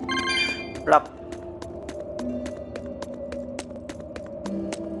 Plop.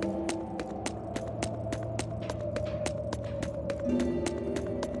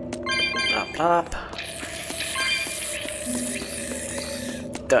 Plop, plop.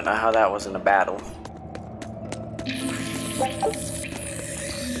 Don't know how that was in a battle.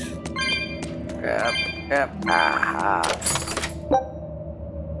 Yep. Aha.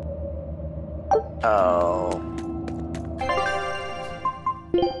 Oh.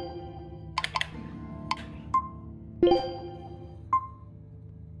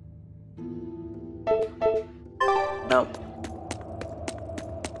 Nope.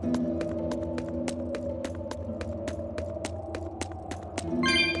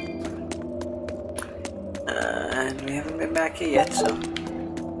 And we haven't been back here yet, so.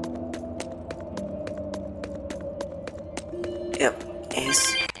 Yep,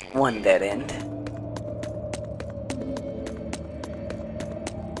 here's one dead end.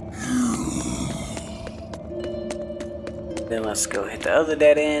 Then let's go hit the other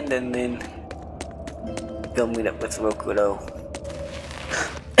dead end and then go meet up with Rokurou.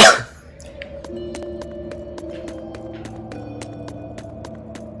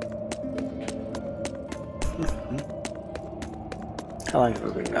 How long have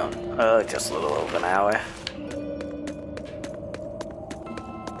we been going? Just a little over an hour.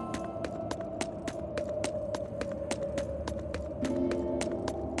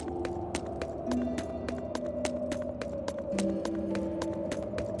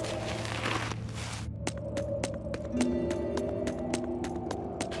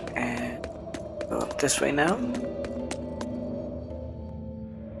 And go up this way now.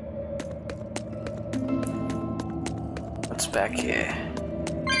 What's back here?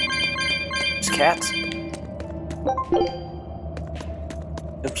 There's cats.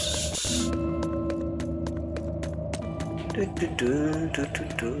 Oops.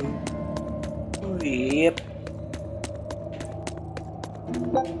 Yep.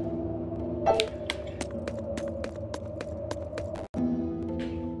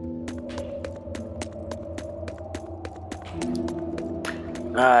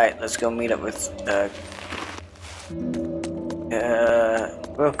 Alright, let's go meet up with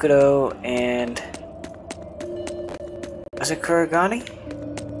Rokurou and was it Kurogane?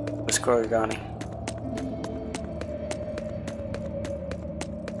 It was Kurogane.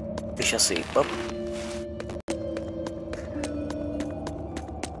 We shall see. Oh.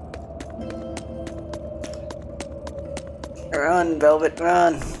 Run, Velvet,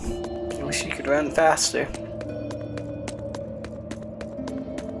 run. I wish you could run faster.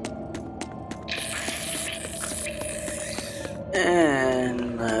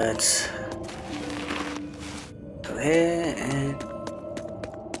 And let's go ahead and...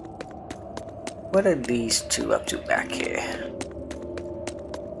 What are these two up to back here?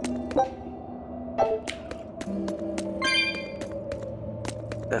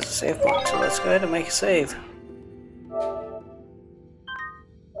 That's a save point, so let's go ahead and make a save.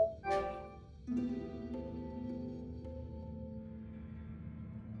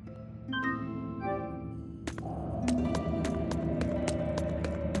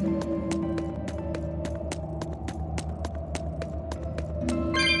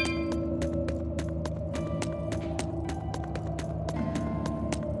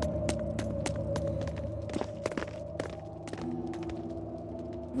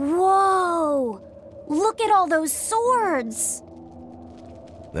 Whoa! Look at all those swords!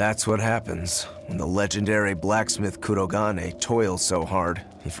 That's what happens when the legendary blacksmith Kurogane toils so hard,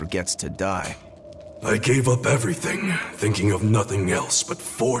 he forgets to die. I gave up everything, thinking of nothing else but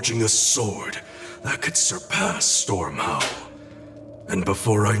forging a sword that could surpass Stormhowl. And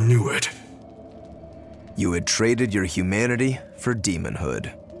before I knew it... You had traded your humanity for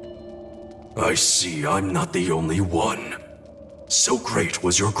demonhood. I see I'm not the only one. So great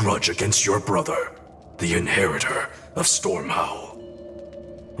was your grudge against your brother, the inheritor of Stormhowl.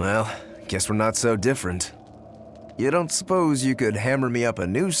 Well, guess we're not so different. You don't suppose you could hammer me up a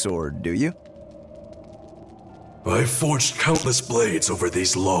new sword, do you? I've forged countless blades over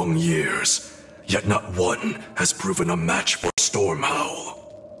these long years, yet not one has proven a match for Stormhowl.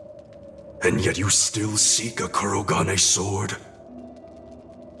 And yet you still seek a Kurogane sword?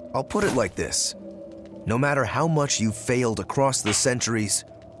 I'll put it like this. No matter how much you've failed across the centuries,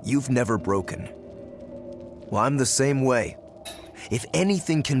 you've never broken. Well, I'm the same way. If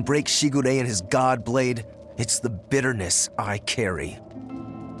anything can break Shigure and his god blade, it's the bitterness I carry.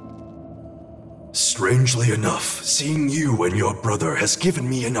 Strangely enough, seeing you and your brother has given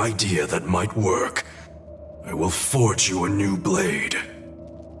me an idea that might work. I will forge you a new blade.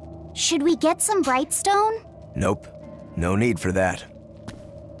 Should we get some Brightstone? Nope. No need for that.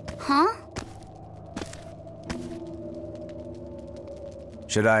 Huh?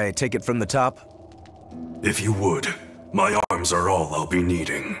 Should I take it from the top? If you would. My arms are all I'll be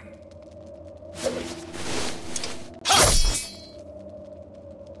needing.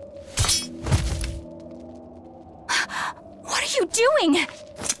 What are you doing?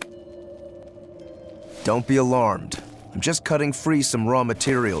 Don't be alarmed. I'm just cutting free some raw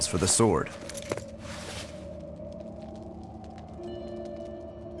materials for the sword.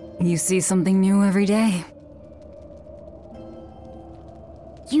 You see something new every day.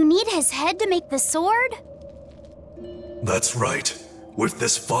 You need his head to make the sword? That's right. With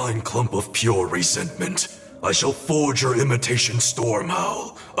this fine clump of pure resentment, I shall forge your imitation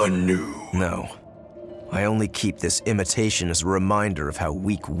Stormhowl anew. No. I only keep this imitation as a reminder of how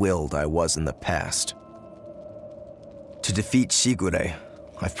weak-willed I was in the past. To defeat Shigure,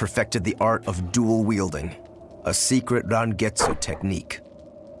 I've perfected the art of dual wielding, a secret Rangetsu technique.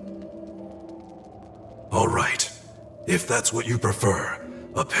 All right. If that's what you prefer,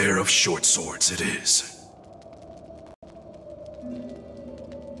 a pair of short swords it is.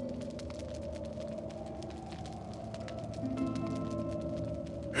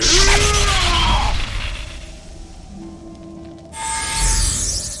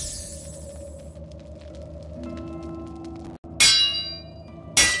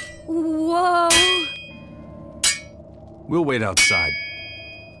 Whoa! We'll wait outside.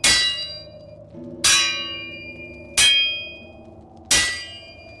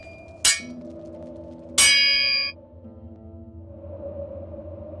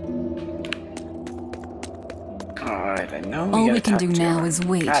 Alright, I know All we we can gotta do talk to now her. is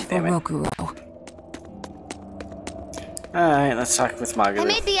wait God for damn it. Rokurou. Alright, let's talk with I Margaret.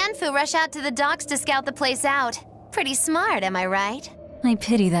 made the Enfu rush out to the docks to scout the place out. Pretty smart, am I right? I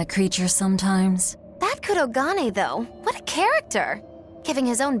pity that creature sometimes. That Kurogane, though, what a character! Giving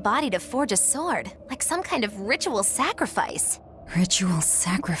his own body to forge a sword, like some kind of ritual sacrifice. Ritual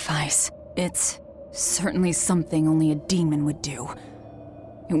sacrifice. It's certainly something only a demon would do.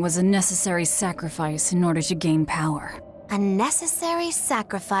 It was a necessary sacrifice in order to gain power. A necessary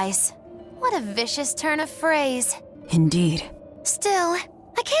sacrifice. What a vicious turn of phrase. Indeed. Still,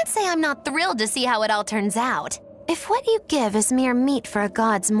 I can't say I'm not thrilled to see how it all turns out. If what you give is mere meat for a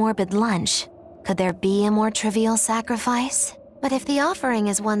god's morbid lunch, could there be a more trivial sacrifice? But if the offering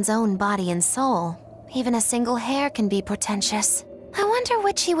is one's own body and soul, even a single hair can be portentous. I wonder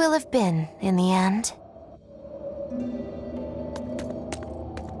which he will have been in the end.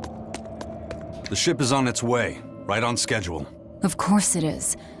 The ship is on its way, right on schedule. Of course it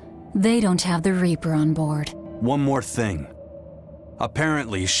is. They don't have the Reaper on board. One more thing.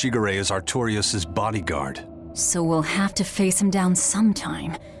 Apparently, Shigure is Artorias' bodyguard. So we'll have to face him down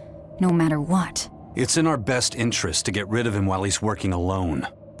sometime, no matter what. It's in our best interest to get rid of him while he's working alone.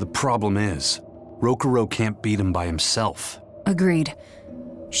 The problem is, Rokurou can't beat him by himself. Agreed.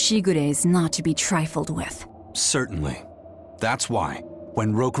 Shigure is not to be trifled with. Certainly. That's why,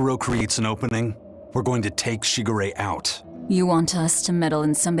 when Rokurou creates an opening, we're going to take Shigure out. You want us to meddle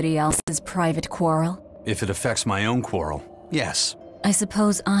in somebody else's private quarrel? If it affects my own quarrel, yes. I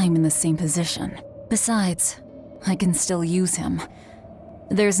suppose I'm in the same position. Besides, I can still use him.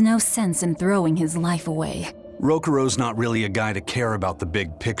 There's no sense in throwing his life away. Rokurou's not really a guy to care about the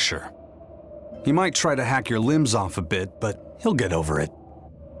big picture. He might try to hack your limbs off a bit, but he'll get over it.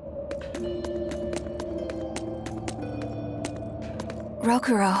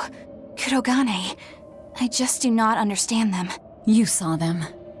 Rokurou, Kurogane, I just do not understand them. You saw them.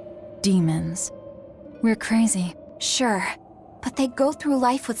 Demons. We're crazy. Sure, but they go through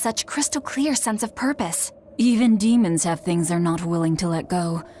life with such crystal clear sense of purpose. Even demons have things they're not willing to let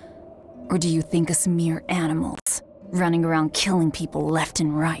go. Or do you think us mere animals, running around killing people left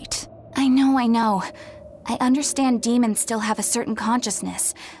and right? I know. I understand demons still have a certain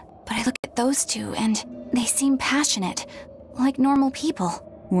consciousness, but I look at those two and they seem passionate, like normal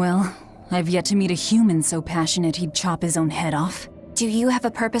people. Well, I've yet to meet a human so passionate he'd chop his own head off. Do you have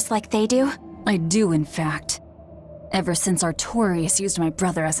a purpose like they do? I do, in fact. Ever since Artorias used my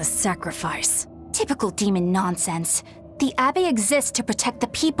brother as a sacrifice. Typical demon nonsense. The Abbey exists to protect the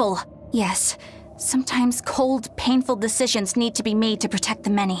people. Yes, sometimes cold, painful decisions need to be made to protect the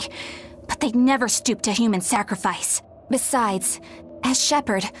many, but they'd never stoop to human sacrifice. Besides, as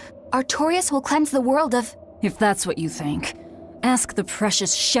shepherd, Artorias will cleanse the world of... If that's what you think, ask the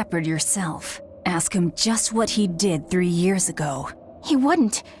precious shepherd yourself. Ask him just what he did 3 years ago. He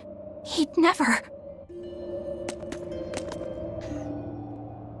wouldn't. He'd never...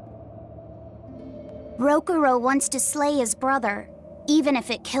 Rokurou wants to slay his brother, even if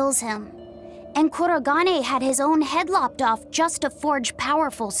it kills him. And Kurogane had his own head lopped off just to forge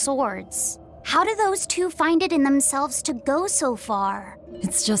powerful swords. How do those two find it in themselves to go so far?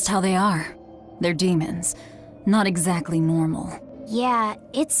 It's just how they are. They're demons. Not exactly normal. Yeah,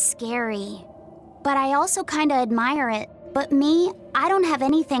 it's scary. But I also kinda admire it. But me, I don't have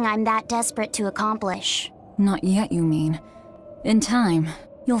anything I'm that desperate to accomplish. Not yet, you mean. In time,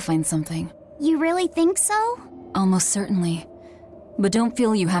 you'll find something. You really think so? Almost certainly. But don't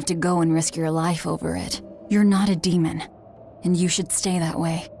feel you have to go and risk your life over it. You're not a demon, and you should stay that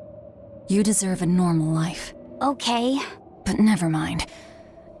way. You deserve a normal life. Okay. But never mind.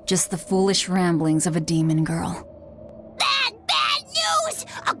 Just the foolish ramblings of a demon girl. Bad news!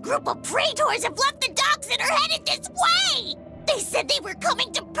 A group of praetors have left the docks and are headed this way! They said they were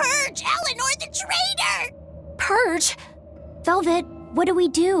coming to purge Eleanor the traitor! Purge? Velvet, what do we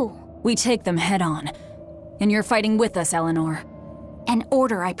do? We take them head on. And you're fighting with us, Eleanor. An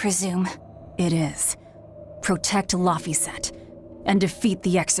order, I presume. It is. Protect Laphicet and defeat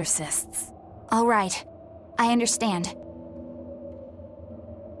the exorcists. All right. I understand.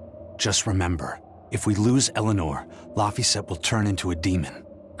 Just remember, if we lose Eleanor, Laphicet will turn into a demon.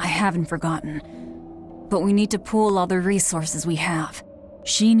 I haven't forgotten. But we need to pool all the resources we have.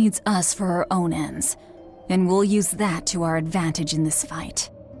 She needs us for her own ends, and we'll use that to our advantage in this fight.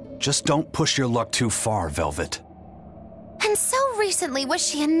 Just don't push your luck too far, Velvet. And so recently was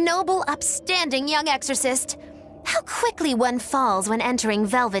she a noble, upstanding young exorcist. How quickly one falls when entering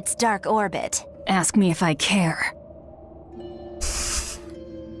Velvet's dark orbit. Ask me if I care.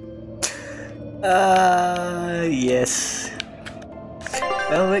 Yes.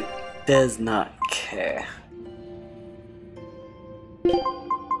 Velvet does not care.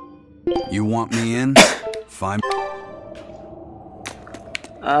 You want me in? Fine.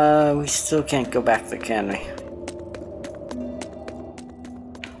 We still can't go back there, can we?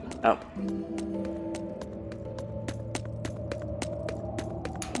 Oh.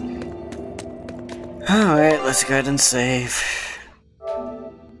 Alright, let's go ahead and save.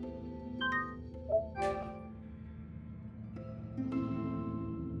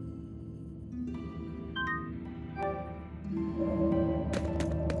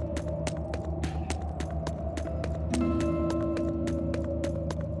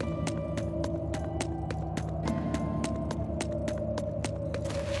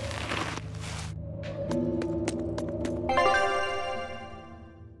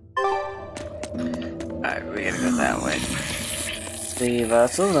 Alright, we gotta go that way. Leave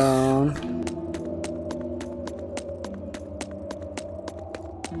us alone.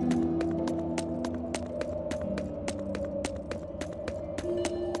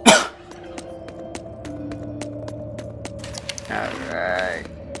 Alright.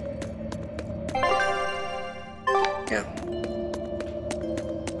 Go.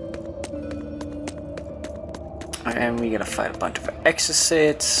 And we're gonna fight a bunch of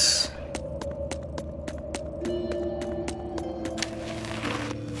exorcists.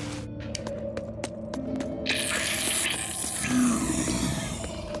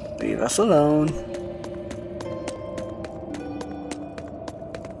 Leave us alone.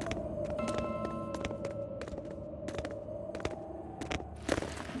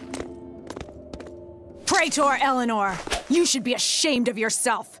 Praetor Eleanor, you should be ashamed of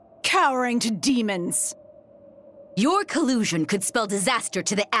yourself, cowering to demons. Your collusion could spell disaster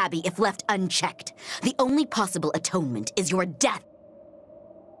to the Abbey if left unchecked. The only possible atonement is your death.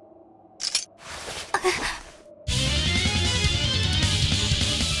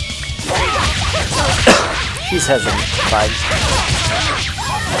 She's hesitant. Fine.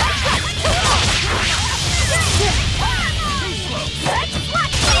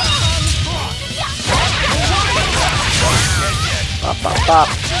 Pop, pop, pop.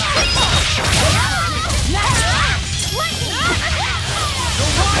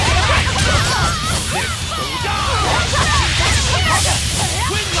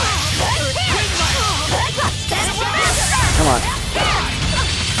 Come on.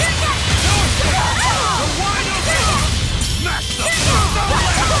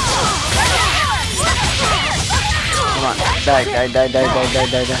 Come on. Die, die, die, die, die, die,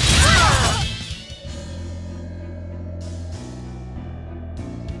 die, die.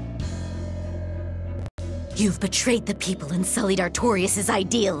 You've betrayed the people and sullied Artorias'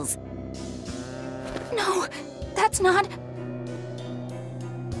 ideals. No, that's not...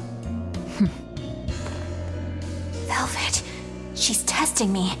 Velvet, she's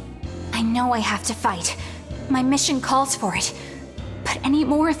testing me. I know I have to fight. My mission calls for it. But any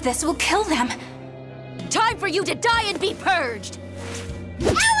more of this will kill them. Time for you to die and be purged!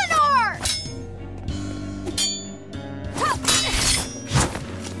 Eleanor!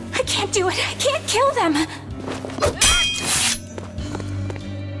 I can't do it. I can't kill them.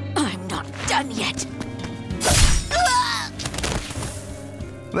 I'm not done yet.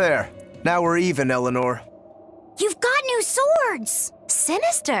 There. Now we're even, Eleanor. You've got new swords!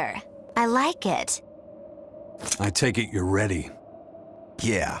 Sinister. I like it. I take it you're ready.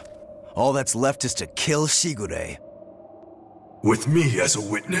 Yeah. All that's left is to kill Shigure. With me as a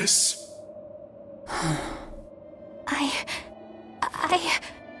witness. I...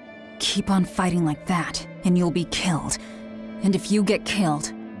 Keep on fighting like that, and you'll be killed. And if you get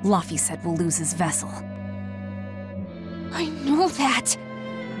killed, Laphicet will lose his vessel. I know that.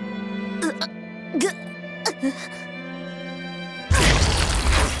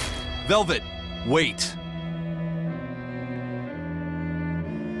 Velvet, wait.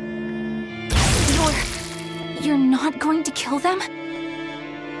 You're not going to kill them?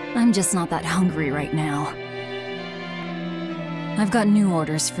 I'm just not that hungry right now. I've got new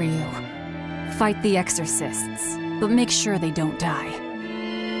orders for you. Fight the exorcists, but make sure they don't die.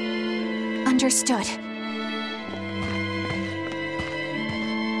 Understood.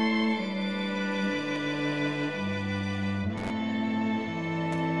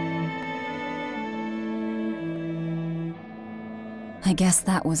 I guess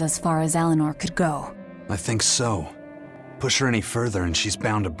that was as far as Eleanor could go. I think so. Push her any further and she's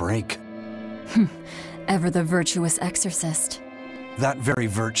bound to break. Ever the virtuous exorcist. That very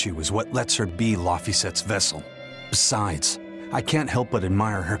virtue is what lets her be Laphicet's vessel. Besides, I can't help but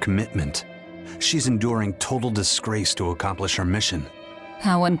admire her commitment. She's enduring total disgrace to accomplish her mission.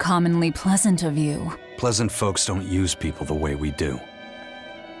 How uncommonly pleasant of you. Pleasant folks don't use people the way we do.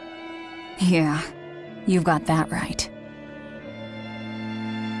 Yeah, you've got that right.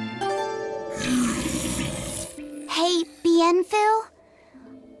 Hey, Bienfu?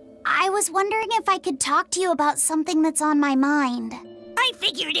 I was wondering if I could talk to you about something that's on my mind. I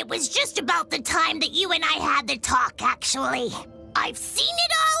figured it was just about the time that you and I had the talk, actually. I've seen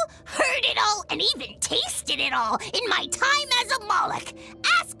it all, heard it all, and even tasted it all in my time as a Moloch.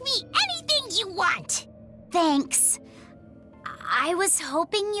 Ask me anything you want. Thanks. I was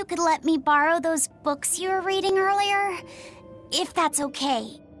hoping you could let me borrow those books you were reading earlier, if that's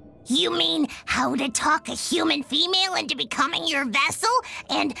okay. You mean how to talk a human female into becoming your vessel,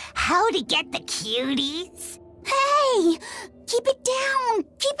 and how to get the cuties? Hey! Keep it down!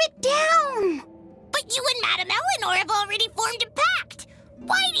 Keep it down! But you and Madame Eleanor have already formed a pact.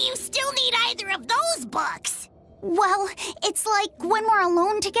 Why do you still need either of those books? Well, it's like when we're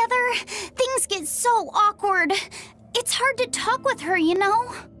alone together, things get so awkward. It's hard to talk with her, you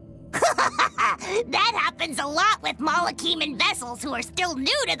know? That happens a lot with Malachim and vessels who are still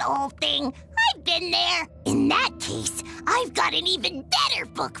new to the whole thing. I've been there. In that case, I've got an even better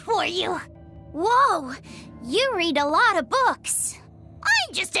book for you. Whoa! You read a lot of books.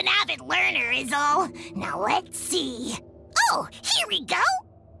 I'm just an avid learner is all. Now let's see. Oh, here we go.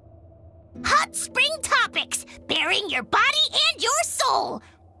 Hot Spring Topics, bearing your body and your soul.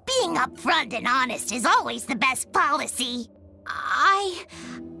 Being upfront and honest is always the best policy. I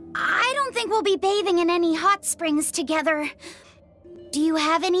don't think we'll be bathing in any hot springs together. Do you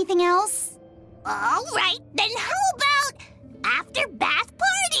have anything else? All right, then how about after bath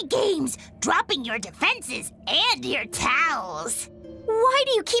party games, dropping your defenses and your towels? Why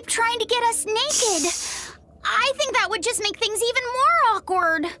do you keep trying to get us naked? I think that would just make things even more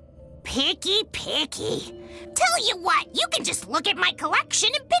awkward. Picky. Tell you what, you can just look at my collection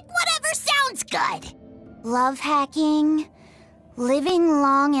and pick whatever sounds good. Love hacking, living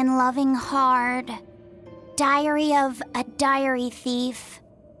long and loving hard, diary of a diary thief,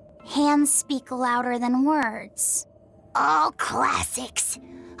 hands speak louder than words. All classics.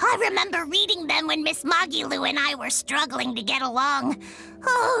 I remember reading them when Miss Magilu and I were struggling to get along.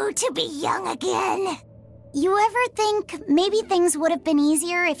 Oh, to be young again. You ever think maybe things would have been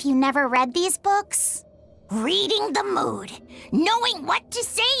easier if you never read these books? Reading the mood, knowing what to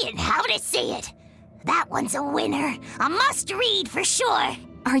say and how to say it. That one's a winner. A must-read for sure.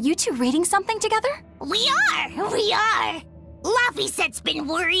 Are you two reading something together? We are. Laphicet's been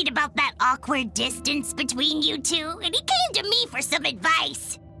worried about that awkward distance between you two, and he came to me for some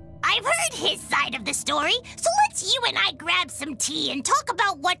advice. I've heard his side of the story, so let's you and I grab some tea and talk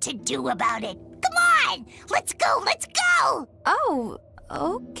about what to do about it. Come on, let's go! Oh,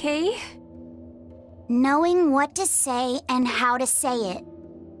 okay. Knowing what to say and how to say it.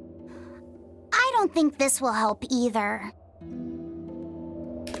 I don't think this will help either.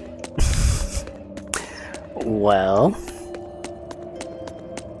 Well,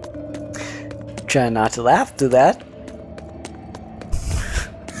 try not to laugh through that.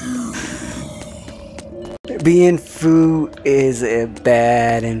 Being Fu is a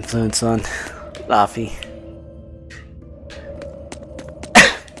bad influence on Laffy.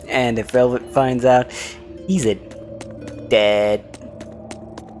 And if Velvet finds out, he's a dead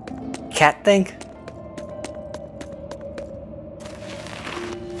cat thing.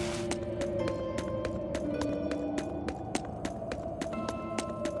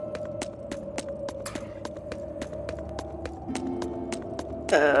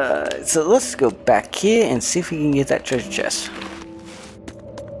 So let's go back here and see if we can get that treasure chest.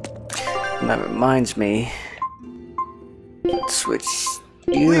 And that reminds me, let's switch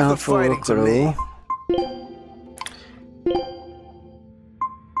you out for Rokurou.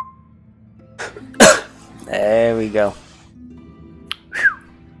 There we go.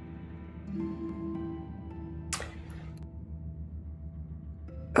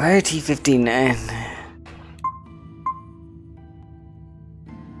 Rarity 59.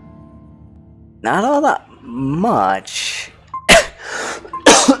 Not all that much.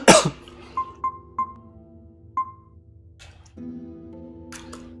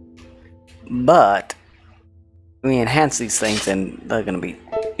 But we enhance these things and they're gonna be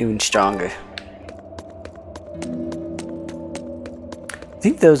even stronger. I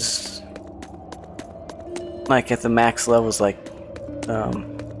think those, like at the max levels, like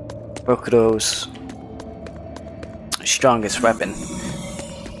Rokurou's strongest weapon.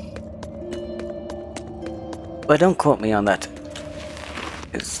 But don't quote me on that.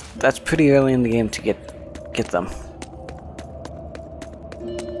 That's pretty early in the game to get them.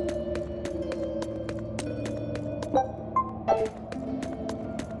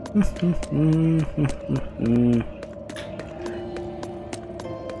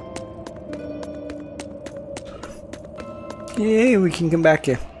 Yay, we can come back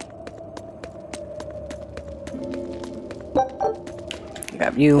here.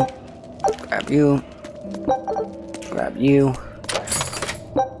 Grab you. Grab you. Grab you.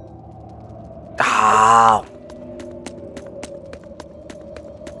 Ah!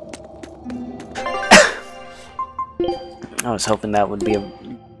 I was hoping that would be a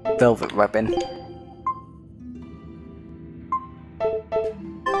velvet weapon.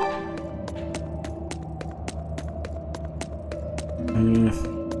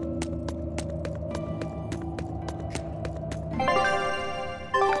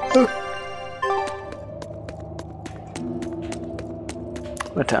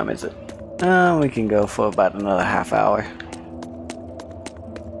 What time is it? We can go for about another half hour.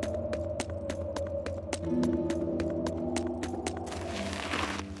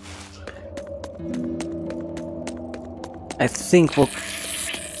 I think we'll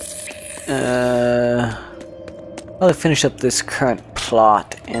I'll finish up this current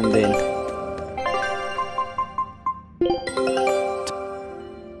plot and then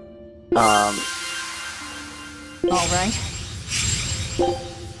All right.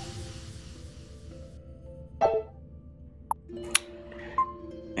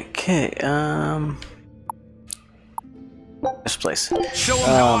 Okay, this place. Show him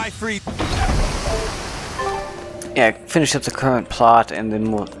how I free. Yeah, finish up the current plot, and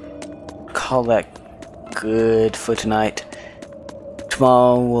then we'll call that good for tonight.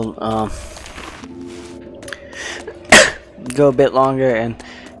 Tomorrow we'll go a bit longer and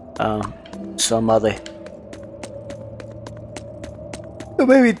some other, or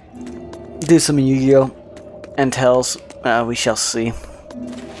maybe do some Yu-Gi-Oh and Tales. We shall see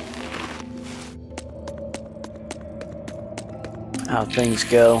how things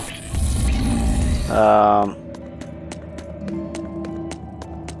go.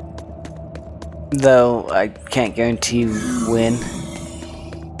 Though I can't guarantee when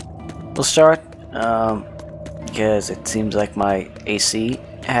we'll start, because it seems like my AC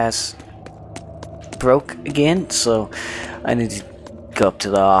has broke again, so I need to go up to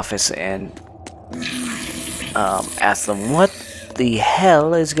the office and ask them what the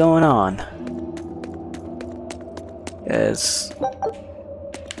hell is going on. Because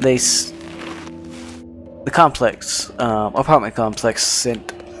the complex, apartment complex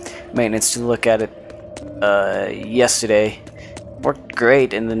sent maintenance to look at it yesterday. Worked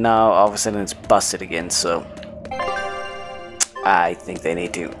great, and then now all of a sudden it's busted again, so I think they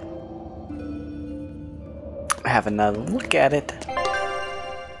need to have another look at it.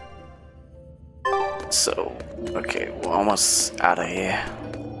 So, okay, we're almost out of here.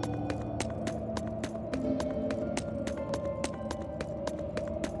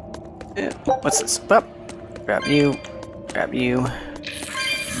 Yeah, what's this? Up. Grab you. Grab you.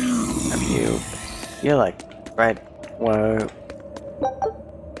 Grab you. You're like right where I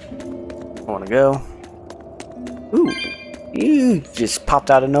want to go. Ooh, you just popped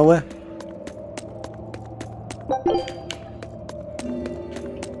out of nowhere.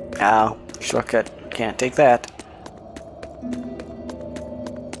 Ow, shortcut. Can't take that.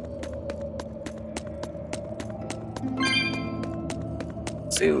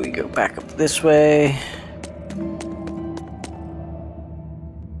 So we go back up this way.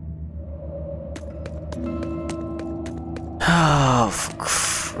 Oh,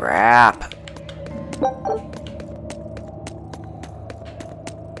 crap.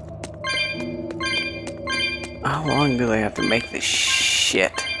 How long do they have to make this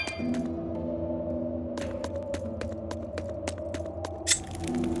shit?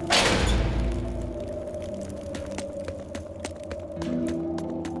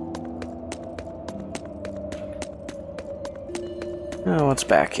 Oh, what's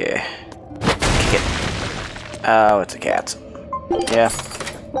back here? Kick it. Oh, it's a cat. Yeah.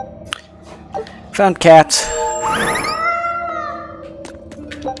 Found cats.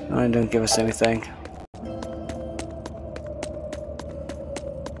 Oh, don't give us anything.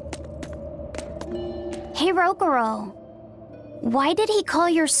 Hey, Rokurou. Why did he call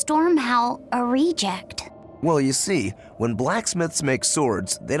your storm howl a reject? Well, you see, when blacksmiths make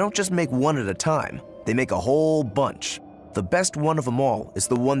swords, they don't just make one at a time. They make a whole bunch. The best one of them all is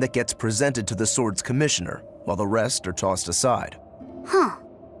the one that gets presented to the sword's commissioner, while the rest are tossed aside. Huh.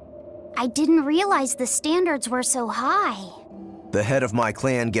 I didn't realize the standards were so high. The head of my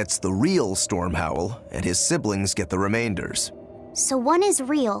clan gets the real storm howl, and his siblings get the remainders. So one is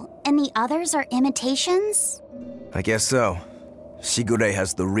real, and the others are imitations? I guess so. Shigure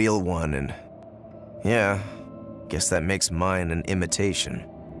has the real one, and yeah, guess that makes mine an imitation.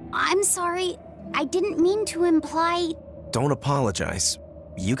 I'm sorry, I didn't mean to imply... Don't apologize.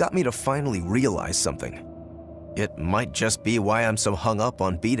 You got me to finally realize something. It might just be why I'm so hung up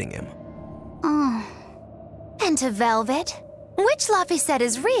on beating him. Oh. And to Velvet, which Laphicet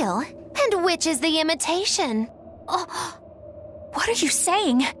is real, and which is the imitation? Oh, what are you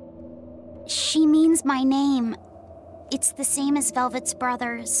saying? She means my name. It's the same as Velvet's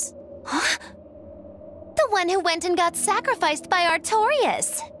brothers. Huh? The one who went and got sacrificed by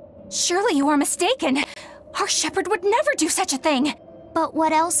Artorias. Surely you are mistaken. Our shepherd would never do such a thing. But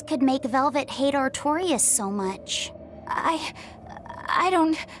what else could make Velvet hate Artorias so much? I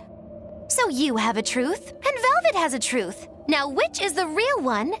don't... So you have a truth, and Velvet has a truth. Now which is the real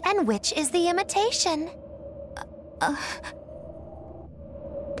one, and which is the imitation?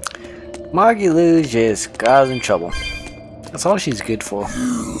 Margie Lou just causing trouble. That's all she's good for.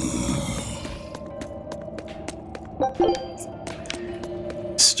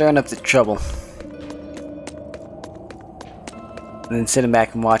 Stirring up the trouble. And then sitting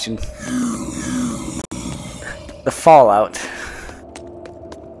back and watching the fallout.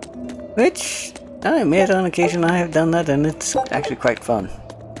 Which, I admit, on occasion I have done that, and it's actually quite fun.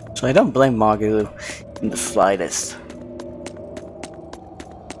 So I don't blame Rokurou in the slightest.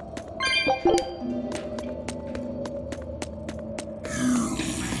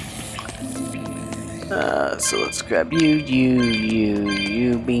 So let's grab you,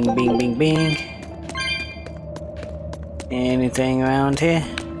 bing, bing, bing, bing. Anything around here?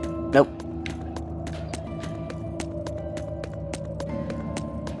 Nope.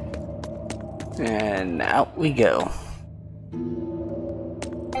 And out we go.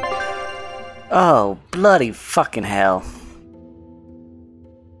 Oh, bloody fucking hell.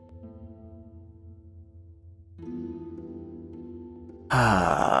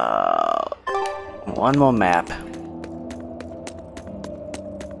 One more map.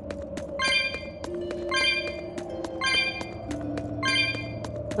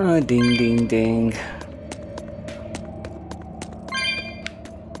 Oh, ding, ding, ding.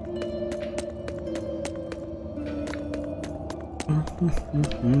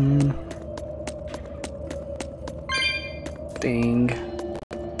 Ding.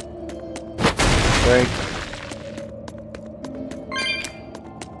 Break.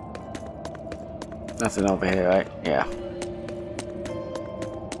 Nothing over here, right? Yeah.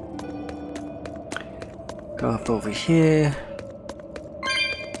 Go up over here.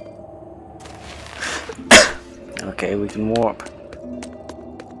 Okay, we can warp.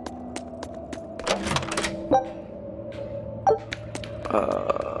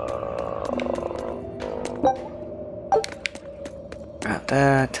 Got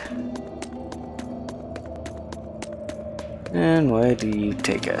that. And where do you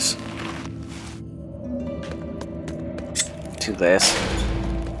take us? To this.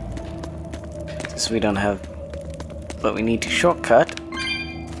 Since we don't have... But we need to shortcut.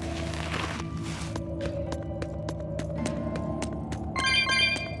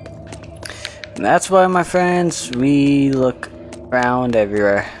 And that's why, my friends, we look around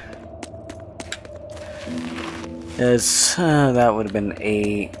everywhere. Because that would have been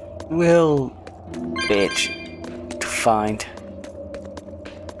a real bitch to find.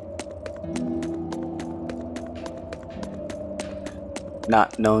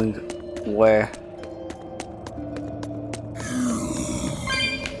 Not knowing where.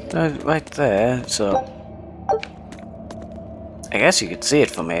 Right there, so I guess you could see it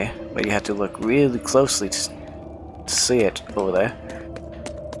from here, but you have to look really closely to see it over there.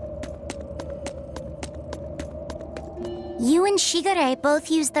 You and Shigure both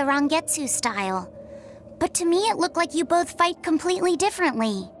use the Rangetsu style, but to me it looked like you both fight completely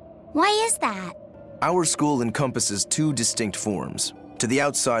differently. Why is that? Our school encompasses two distinct forms. To the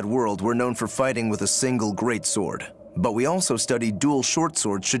outside world, we're known for fighting with a single greatsword, but we also study dual short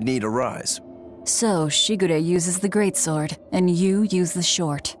swords should need arise. So, Shigure uses the greatsword, and you use the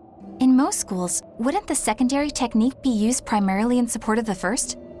short. In most schools, wouldn't the secondary technique be used primarily in support of the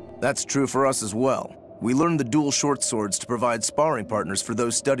first? That's true for us as well. We learned the dual short swords to provide sparring partners for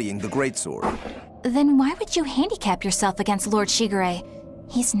those studying the greatsword. Then why would you handicap yourself against Lord Shigure?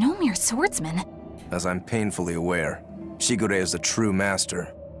 He's no mere swordsman. As I'm painfully aware, Shigure is a true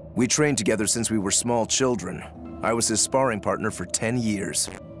master. We trained together since we were small children. I was his sparring partner for 10 years.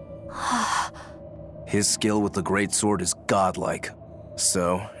 His skill with the greatsword is godlike.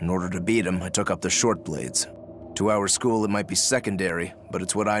 So, in order to beat him, I took up the short blades. To our school, it might be secondary, but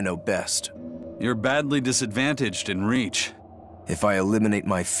it's what I know best. You're badly disadvantaged in reach. If I eliminate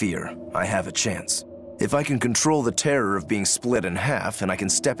my fear, I have a chance. If I can control the terror of being split in half and I can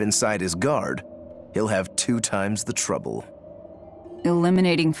step inside his guard, he'll have 2 times the trouble.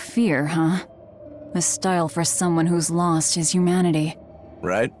 Eliminating fear, huh? A style for someone who's lost his humanity.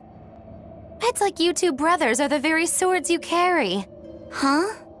 Right? It's like you two brothers are the very swords you carry.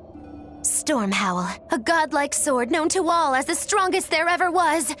 Huh? Storm Howl, a godlike sword known to all as the strongest there ever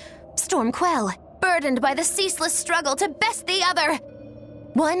was. Storm Quell, burdened by the ceaseless struggle to best the other.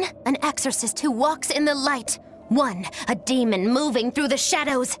 One, an exorcist who walks in the light. One, a demon moving through the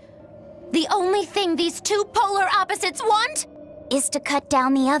shadows. The only thing these two polar opposites want is to cut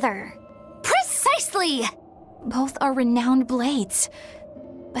down the other. Precisely! Both are renowned blades,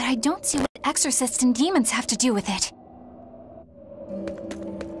 but I don't see what exorcists and demons have to do with it.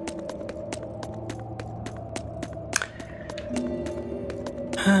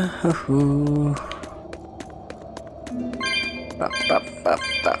 Bop, bop, bop,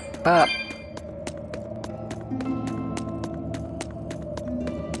 bop, bop.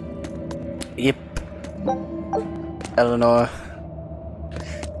 Yep. Eleanor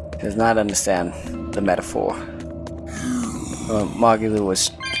does not understand the metaphor. Rokurou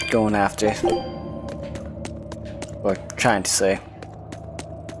was going after, or trying to say.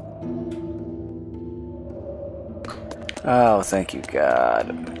 Oh, thank you, God.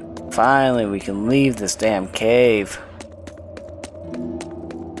 Finally, we can leave this damn cave.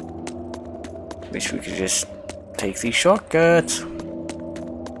 Wish we could just take these shortcuts. Now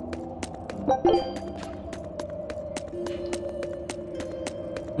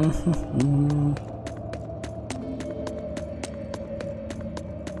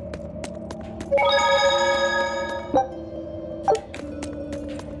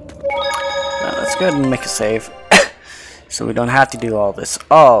let's go ahead and make a save. So we don't have to do all this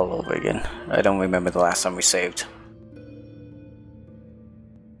all over again. I don't remember the last time we saved.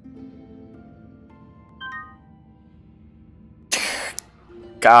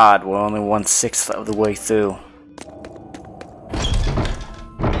 God, we're only 1/6 of the way through.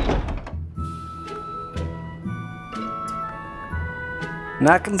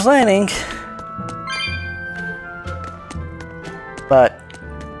 Not complaining. But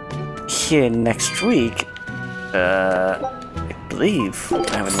here next week, I believe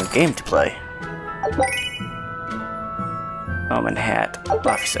I have a new game to play. Norman hat,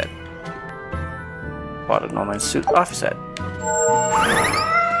 office set. Bought a Norman suit, office set.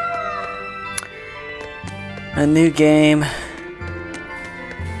 A new game,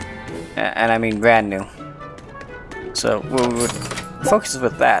 and I mean brand new. So we'll focus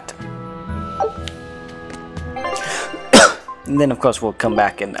with that, and then of course we'll come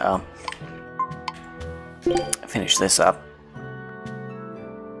back and finish this up.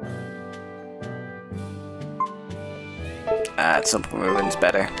 At some point, Ruin's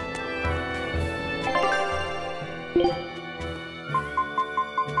better.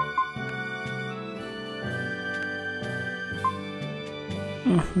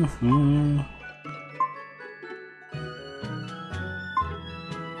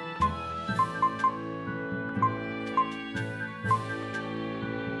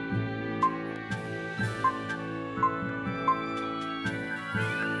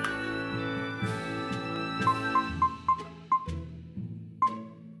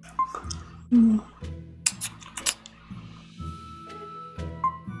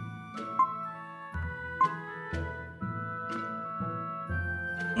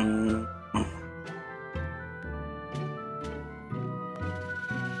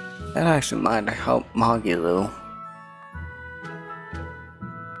 That actually might help Magilou.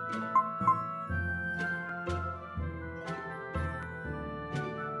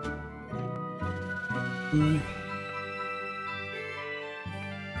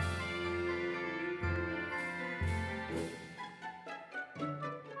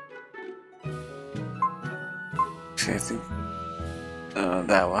 I think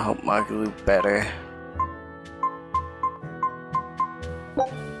that will help Magilou better.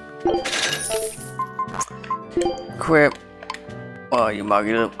 Crap. Oh, you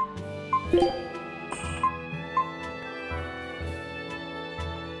Magilou.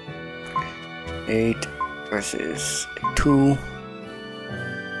 Eight versus 2.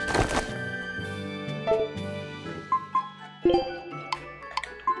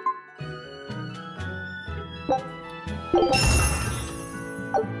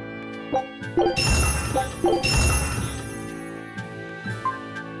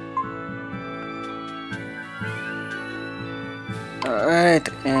 Alright,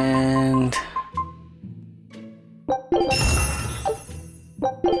 and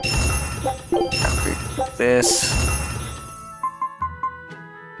this.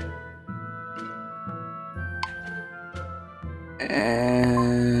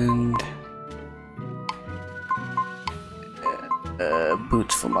 And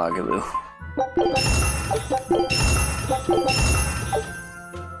boots for Magilou.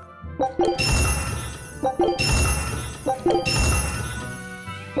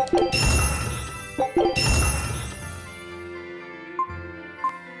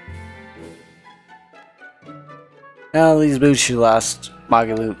 Now these boots should last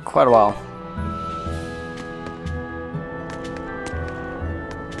Magilou quite a while.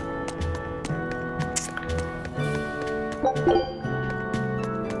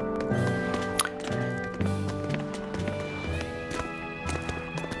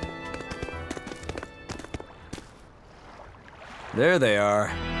 There they are.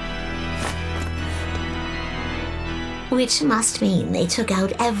 Which must mean they took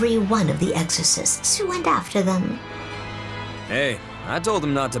out every one of the exorcists who went after them. Hey, I told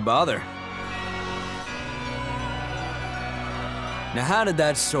them not to bother. Now how did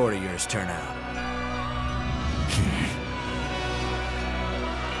that sword of yours turn out?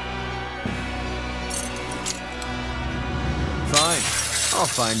 Fine, I'll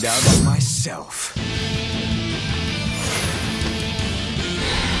find out for myself.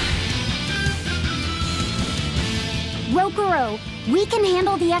 Rokurou, We can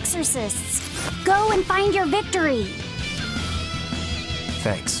handle the exorcists. Go and find your victory.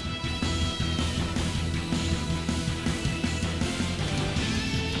 Thanks.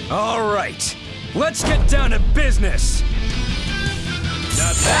 All right, let's get down to business.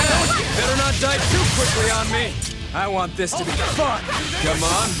 Not bad. Better not die too quickly on me. I want this to be fun. Come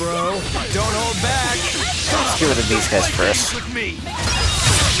on, bro. Don't hold back. Let's get rid of these guys first. With me.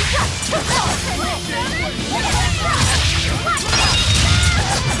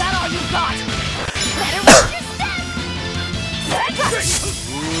 Is that all you got? Better watch your step!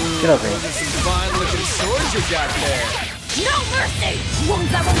 Get over here. Some fine-looking swords you got there. No mercy!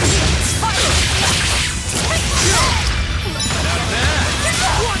 Wounds that will be Not bad.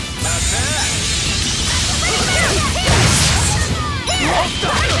 Not bad.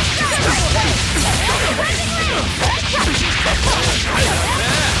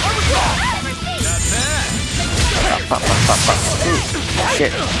 Pop, pop, pop, pop. Ooh,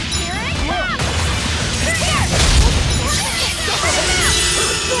 shit.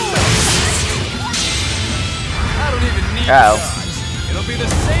 I don't even need Ow. dodge. It'll be the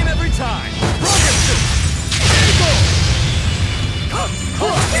same every time.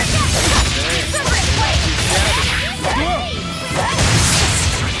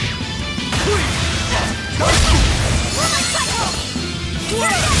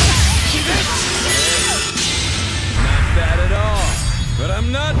 Not bad at all, but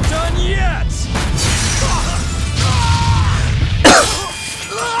I'm not done yet.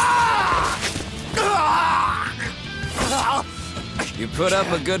 You put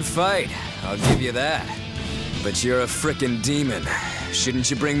up a good fight, I'll give you that. But you're a frickin' demon. Shouldn't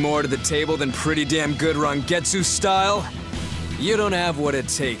you bring more to the table than pretty damn good Rangetsu style? You don't have what it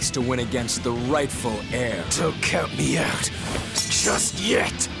takes to win against the rightful heir. Don't count me out. Just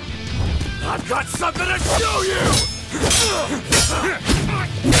yet. I've got something to show you!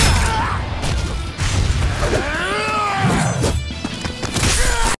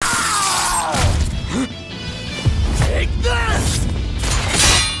 Take this!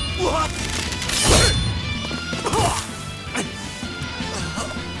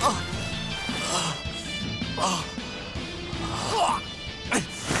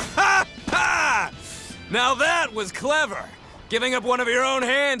 Now that was clever! Giving up one of your own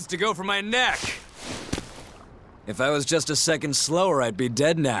hands to go for my neck. If I was just a second slower, I'd be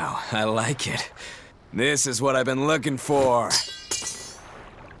dead now. I like it. This is what I've been looking for.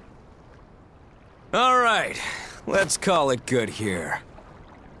 All right, let's call it good here.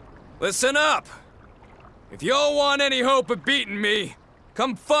 Listen up! If y'all want any hope of beating me,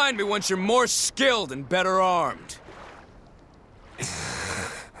 come find me once you're more skilled and better armed.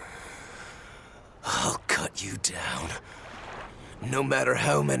 I'll cut you down. No matter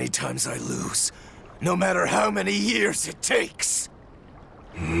how many times I lose. No matter how many years it takes.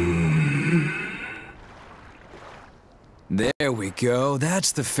 There we go.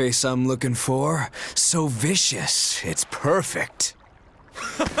 That's the face I'm looking for. So vicious. It's perfect.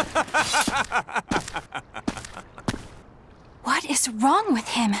 What is wrong with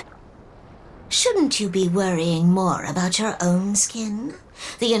him? Shouldn't you be worrying more about your own skin?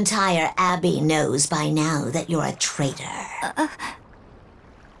 The entire Abbey knows by now that you're a traitor.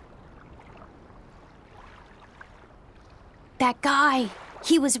 That guy,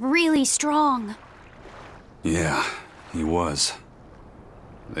 he was really strong. Yeah, he was.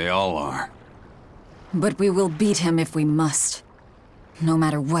 They all are. But we will beat him if we must. No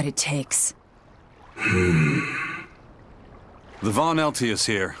matter what it takes. The Von Eltius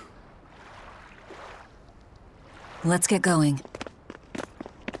here. Let's get going.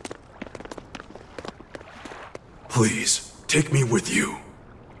 Please, take me with you.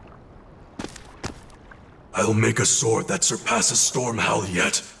 I'll make a sword that surpasses Stormhowl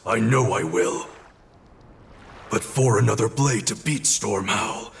yet. I know I will. But for another blade to beat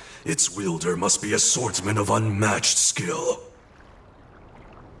Stormhowl, its wielder must be a swordsman of unmatched skill.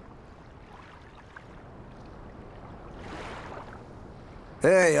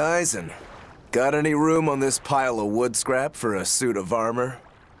 Hey, Eisen. Got any room on this pile of wood scrap for a suit of armor?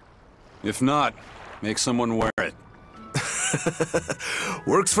 If not, make someone wear it.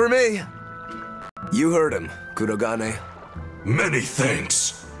 Works for me. You heard him, Kurogane. Many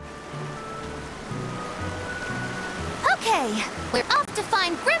thanks. Okay, we're off to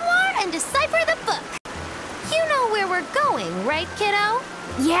find Grimoire and decipher the book. You know where we're going, right, kiddo?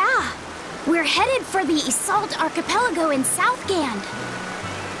 Yeah, we're headed for the Assault Archipelago in Southgand.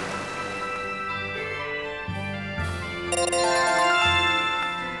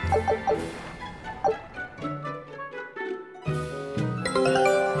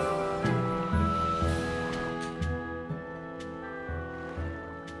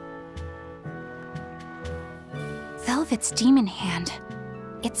 Velvet's demon hand.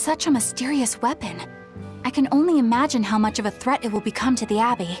 It's such a mysterious weapon. I can only imagine how much of a threat it will become to the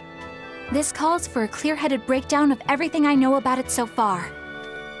Abbey. This calls for a clear-headed breakdown of everything I know about it so far.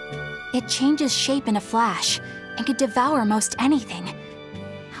 It changes shape in a flash, and can devour most anything.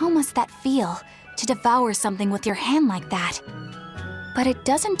 How must that feel, to devour something with your hand like that? But it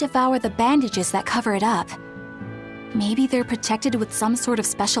doesn't devour the bandages that cover it up. Maybe they're protected with some sort of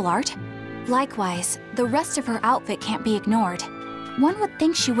special art? Likewise, the rest of her outfit can't be ignored. One would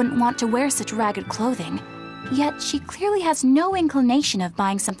think she wouldn't want to wear such ragged clothing, yet she clearly has no inclination of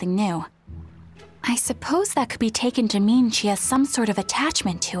buying something new. I suppose that could be taken to mean she has some sort of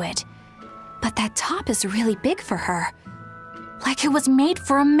attachment to it. But that top is really big for her. Like it was made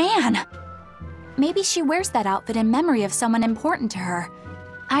for a man. Maybe she wears that outfit in memory of someone important to her.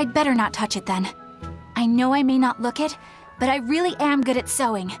 I'd better not touch it then. I know I may not look it, but I really am good at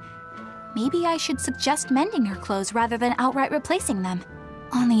sewing. Maybe I should suggest mending her clothes rather than outright replacing them.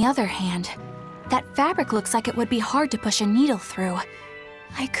 On the other hand, that fabric looks like it would be hard to push a needle through.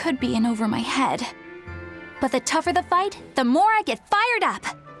 I could be in over my head. But the tougher the fight, the more I get fired up.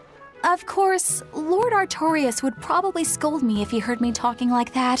 Of course, Lord Artorius would probably scold me if he heard me talking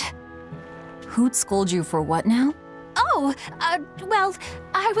like that. Who'd scold you for what now? Oh, well,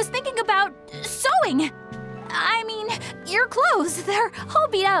 I was thinking about sewing. I mean, your clothes, they're all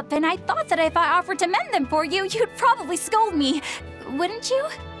beat up, and I thought that if I offered to mend them for you, you'd probably scold me. Wouldn't you?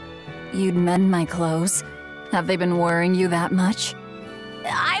 You'd mend my clothes? Have they been worrying you that much?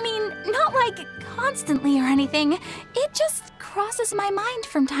 I mean, not like constantly or anything. It just crosses my mind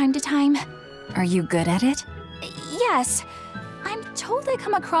from time to time. Are you good at it? Yes. I'm told I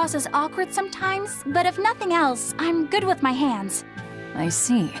come across as awkward sometimes, but if nothing else, I'm good with my hands. I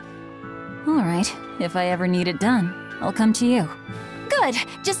see. All right, if I ever need it done, I'll come to you. Good,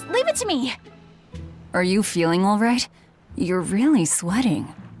 just leave it to me. Are you feeling all right? You're really sweating.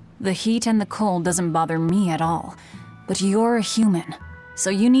 The heat and the cold doesn't bother me at all, but you're a human,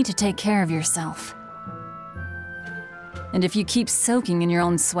 so you need to take care of yourself. And if you keep soaking in your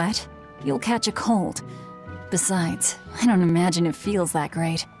own sweat, you'll catch a cold. Besides, I don't imagine it feels that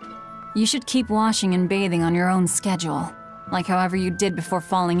great. You should keep washing and bathing on your own schedule, like however you did before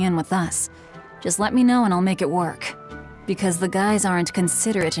falling in with us. Just let me know and I'll make it work. Because the guys aren't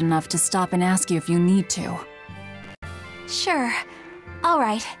considerate enough to stop and ask you if you need to. Sure. All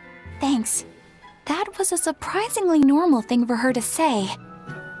right. Thanks. That was a surprisingly normal thing for her to say.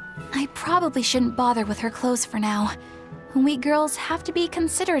 I probably shouldn't bother with her clothes for now. We girls have to be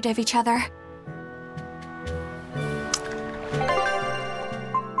considerate of each other.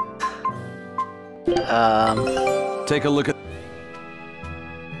 Take a look at...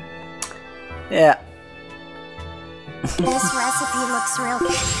 Yeah. This recipe looks real...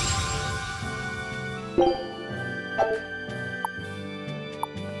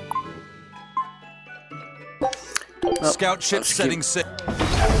 Well, Scout ship setting sail.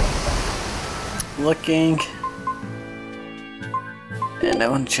 Looking. And I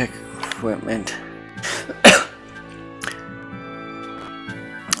want to check equipment.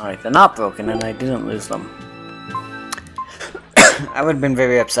 Alright, they're not broken and I didn't lose them. I would have been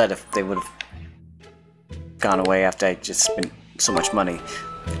very upset if they would have gone away after I just spent so much money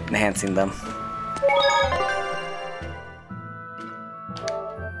enhancing them.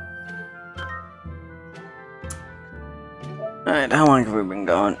 Alright, how long have we been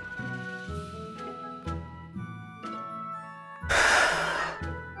going?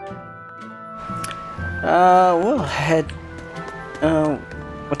 We'll head...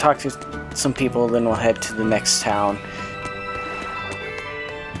 we'll talk to some people, then we'll head to the next town.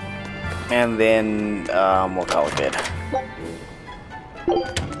 And then, we'll call it good.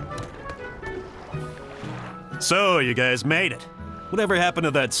 So, you guys made it. Whatever happened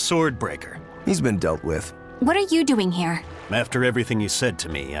to that sword breaker? He's been dealt with. What are you doing here? After everything you said to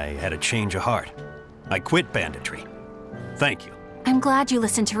me, I had a change of heart. I quit banditry. Thank you. I'm glad you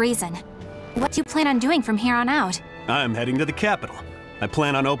listened to reason. What do you plan on doing from here on out? I'm heading to the capital. I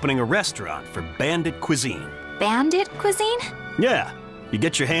plan on opening a restaurant for bandit cuisine. Bandit cuisine? Yeah. You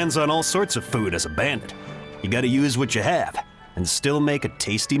get your hands on all sorts of food as a bandit. You gotta use what you have, and still make a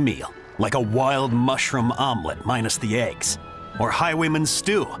tasty meal. Like a wild mushroom omelet minus the eggs. Or highwayman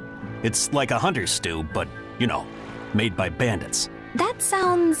stew. It's like a hunter's stew, but, you know, made by bandits. That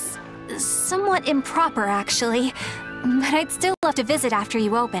sounds... somewhat improper, actually. But I'd still love to visit after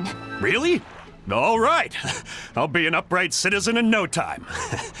you open. Really? All right. I'll be an upright citizen in no time.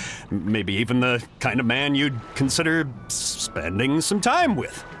 Maybe even the kind of man you'd consider spending some time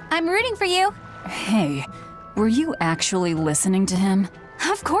with. I'm rooting for you. Hey, were you actually listening to him?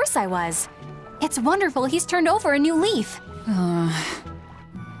 Of course I was. It's wonderful he's turned over a new leaf.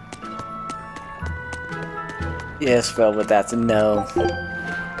 Yes, Velvet, that's a no.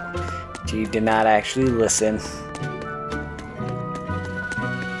 She did not actually listen.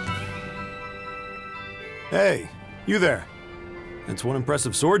 Hey, you there. That's one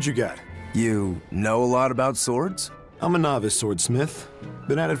impressive sword you got. You know a lot about swords? I'm a novice swordsmith.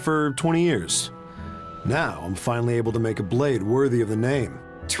 Been at it for 20 years. Now, I'm finally able to make a blade worthy of the name.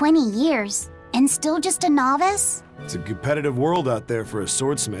 20 years? And still just a novice? It's a competitive world out there for a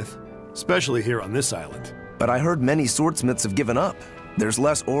swordsmith, especially here on this island. But I heard many swordsmiths have given up. There's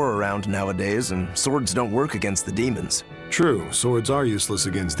less ore around nowadays, and swords don't work against the demons. True, swords are useless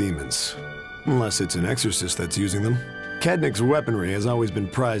against demons. Unless it's an exorcist that's using them. Kednik's weaponry has always been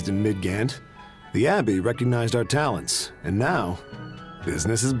prized in Midgant. The Abbey recognized our talents, and now,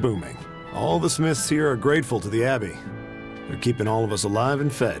 business is booming. All the smiths here are grateful to the Abbey. They're keeping all of us alive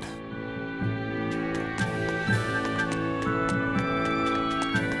and fed.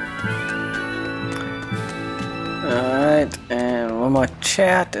 Alright, and one more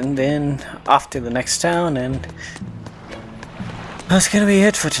chat, and then off to the next town, and that's gonna be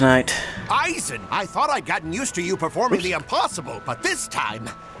it for tonight. Eisen, I thought I'd gotten used to you performing the impossible, but this time,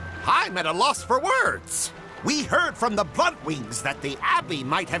 I'm at a loss for words. We heard from the Bloodwings that the Abbey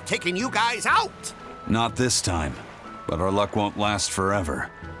might have taken you guys out. Not this time, but our luck won't last forever.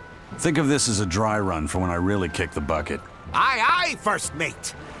 Think of this as a dry run for when I really kick the bucket. Aye, aye, First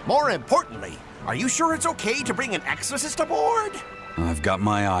Mate. More importantly, are you sure it's okay to bring an exorcist aboard? I've got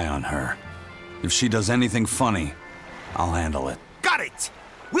my eye on her. If she does anything funny, I'll handle it. Got it!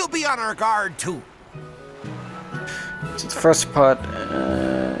 We'll be on our guard, too. So the first part,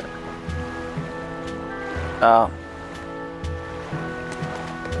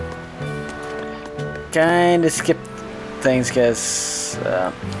 kind of skip things because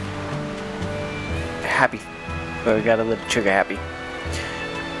happy, but we got a little trigger happy.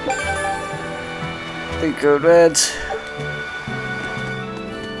 The Code Reds.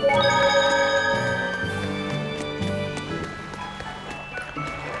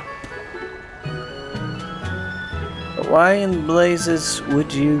 Why in blazes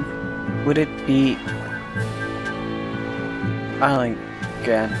would it be Island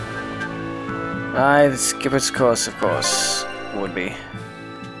again? The skipper's course, of course, would be.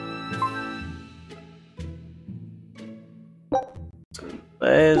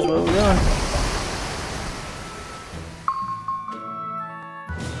 There's where we're going.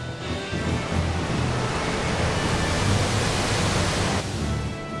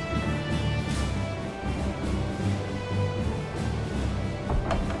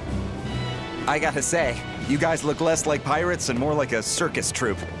 I gotta say, you guys look less like pirates and more like a circus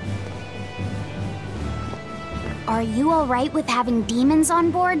troupe. Are you alright with having demons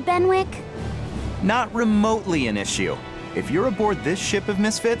on board, Benwick? Not remotely an issue. If you're aboard this ship of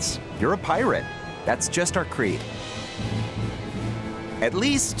misfits, you're a pirate. That's just our creed. At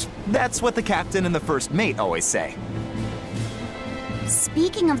least, that's what the captain and the first mate always say.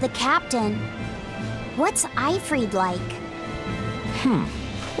 Speaking of the captain, what's Eifried like?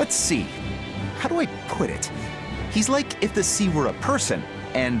 Let's see. How do I put it? He's like if the sea were a person,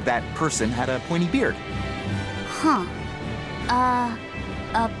 and that person had a pointy beard. Huh.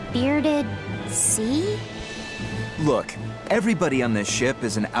 A bearded sea? Look, everybody on this ship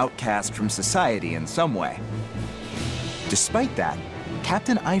is an outcast from society in some way. Despite that,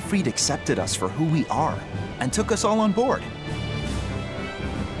 Captain Eifried accepted us for who we are, and took us all on board.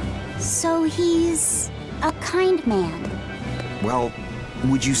 So he's a kind man. Well,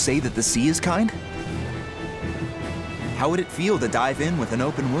 would you say that the sea is kind? How would it feel to dive in with an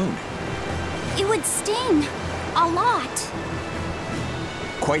open wound? It would sting. A lot.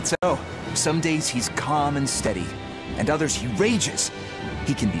 Quite so. Some days he's calm and steady, and others he rages.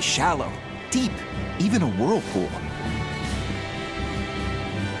 He can be shallow, deep, even a whirlpool.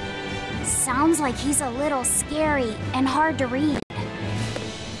 Sounds like he's a little scary and hard to read.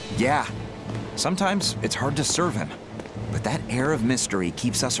 Yeah. Sometimes it's hard to serve him. But that air of mystery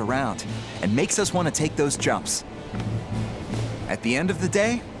keeps us around and makes us want to take those jumps. At the end of the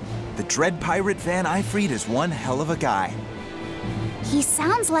day, the dread pirate Van Eifried is one hell of a guy. He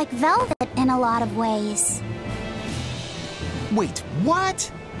sounds like Velvet in a lot of ways. Wait,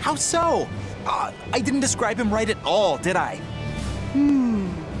 what? How so? I didn't describe him right at all, did I?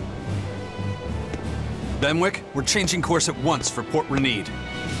 Benwick, we're changing course at once for Port Renede.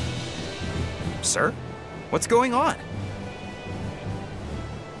 Sir? What's going on?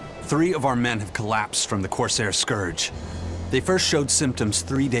 3 of our men have collapsed from the Corsair Scourge. They first showed symptoms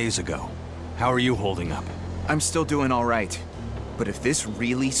 3 days ago. How are you holding up? I'm still doing all right. But if this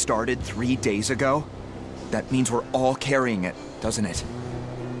really started 3 days ago, that means we're all carrying it, doesn't it?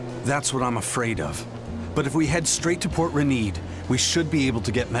 That's what I'm afraid of. But if we head straight to Port Renede, we should be able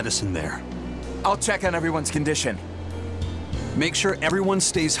to get medicine there. I'll check on everyone's condition. Make sure everyone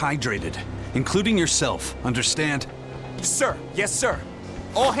stays hydrated, including yourself, understand? Sir, yes sir.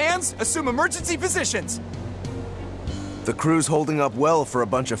 All hands, assume emergency positions. The crew's holding up well for a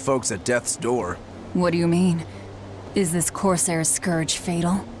bunch of folks at death's door. What do you mean? Is this Corsair's scourge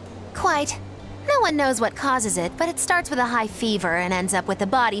fatal? Quite. No one knows what causes it, but it starts with a high fever and ends up with the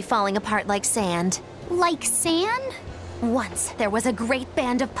body falling apart like sand. Like sand? Once, there was a great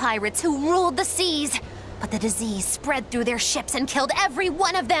band of pirates who ruled the seas, but the disease spread through their ships and killed every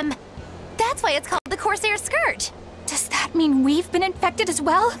one of them. That's why it's called the Corsair Scourge. Does that mean we've been infected as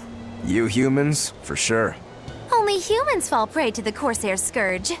well? You humans, for sure. Only humans fall prey to the Corsair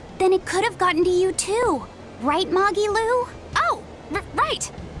Scourge. Then it could have gotten to you too. Right, Moggy Lou? Oh,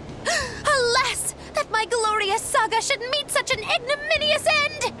 right. Alas, that my glorious saga should meet such an ignominious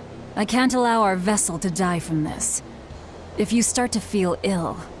end! I can't allow our vessel to die from this. If you start to feel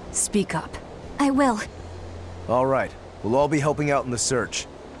ill, speak up. I will. All right, we'll all be helping out in the search.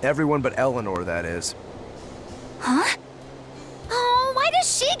 Everyone but Eleanor, that is. Huh? Oh, why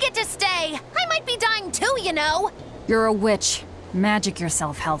does she get to stay? I might be dying too, you know. You're a witch. Magic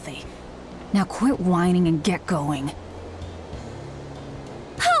yourself healthy. Now quit whining and get going.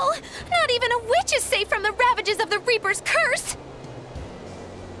 Oh, not even a witch is safe from the ravages of the Reaper's curse!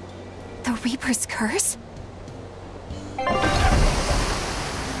 The Reaper's curse?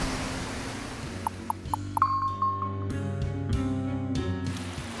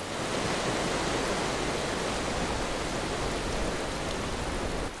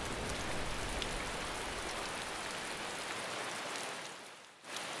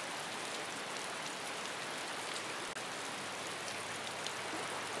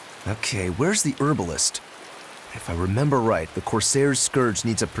 Okay, where's the herbalist? If I remember right, the Corsair's Scourge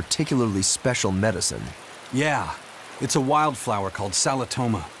needs a particularly special medicine. Yeah, it's a wildflower called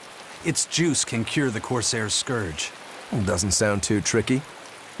Salatoma. Its juice can cure the Corsair's Scourge. Doesn't sound too tricky.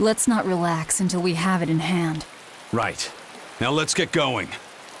 Let's not relax until we have it in hand. Right. Now let's get going.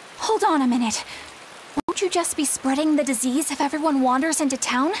 Hold on a minute. Won't you just be spreading the disease if everyone wanders into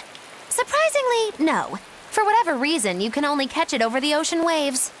town? Surprisingly, no. For whatever reason, you can only catch it over the ocean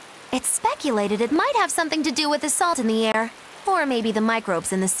waves. It's speculated it might have something to do with the salt in the air, or maybe the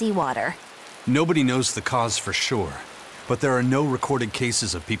microbes in the seawater. Nobody knows the cause for sure, but there are no recorded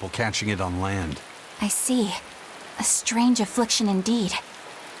cases of people catching it on land. I see. A strange affliction indeed.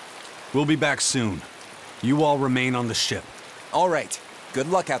 We'll be back soon. You all remain on the ship. All right. Good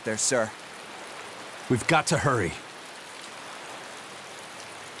luck out there, sir. We've got to hurry.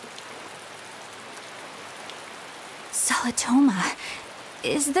 Salatoma.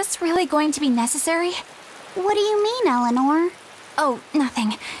 Is this really going to be necessary? What do you mean, Eleanor? Oh,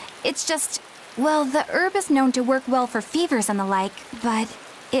 nothing. It's just, well, the herb is known to work well for fevers and the like, but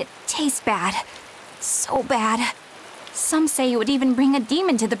it tastes bad. So bad. Some say it would even bring a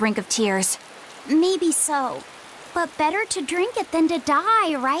demon to the brink of tears. Maybe so. But better to drink it than to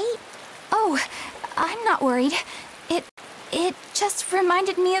die, right? Oh, I'm not worried. It just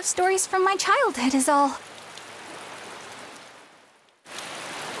reminded me of stories from my childhood is all.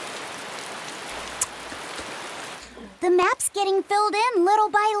 The map's getting filled in little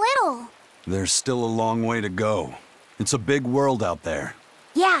by little. There's still a long way to go. It's a big world out there.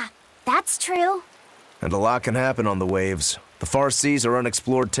 Yeah, that's true. And a lot can happen on the waves. The far seas are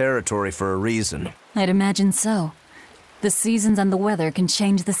unexplored territory for a reason. I'd imagine so. The seasons and the weather can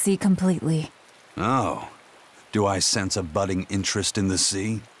change the sea completely. Oh. Do I sense a budding interest in the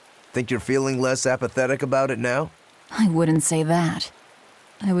sea? Think you're feeling less apathetic about it now? I wouldn't say that.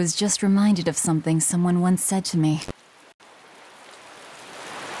 I was just reminded of something someone once said to me.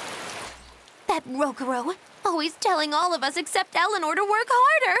 That Rokurou, always telling all of us except Eleanor to work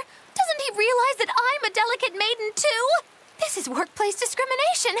harder. Doesn't he realize that I'm a delicate maiden too? This is workplace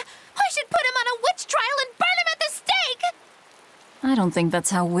discrimination. I should put him on a witch trial and burn him at the stake! I don't think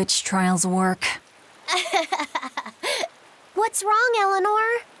that's how witch trials work. What's wrong,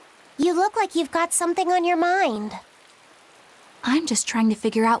 Eleanor? You look like you've got something on your mind. I'm just trying to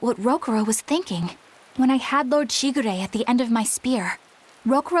figure out what Rokurou was thinking. When I had Lord Shigure at the end of my spear,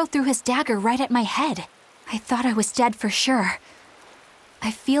 Rokurou threw his dagger right at my head. I thought I was dead for sure.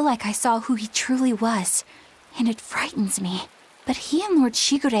 I feel like I saw who he truly was, and it frightens me. But he and Lord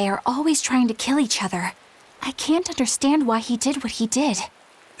Shigure are always trying to kill each other. I can't understand why he did what he did.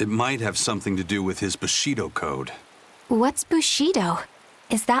 It might have something to do with his Bushido code. What's Bushido?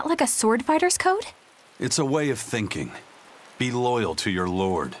 Is that like a sword fighter's code? It's a way of thinking. Be loyal to your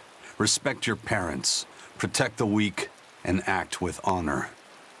lord. Respect your parents. Protect the weak, and act with honor.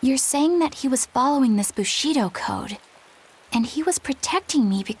 You're saying that he was following this Bushido code, and he was protecting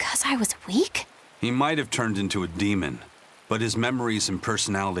me because I was weak? He might have turned into a demon, but his memories and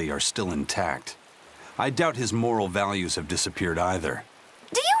personality are still intact. I doubt his moral values have disappeared either.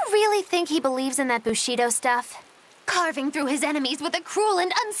 Do you really think he believes in that Bushido stuff? Carving through his enemies with a cruel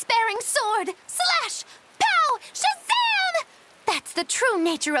and unsparing sword! Slash! Pow! Shazam! That's the true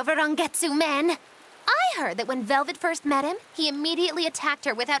nature of a Rangetsu man. I heard that when Velvet first met him, he immediately attacked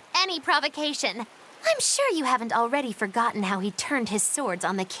her without any provocation. I'm sure you haven't already forgotten how he turned his swords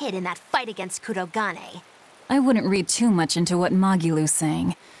on the kid in that fight against Kurogane. I wouldn't read too much into what Magilu's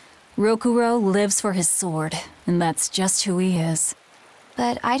saying. Rokurou lives for his sword, and that's just who he is.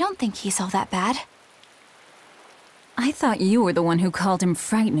 But I don't think he's all that bad. I thought you were the one who called him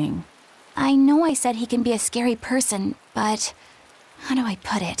frightening. I know I said he can be a scary person, but how do I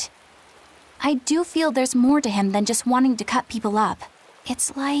put it? I do feel there's more to him than just wanting to cut people up.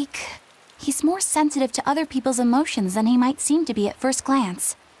 It's like he's more sensitive to other people's emotions than he might seem to be at first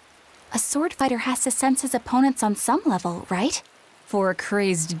glance. A sword fighter has to sense his opponents on some level, right? For a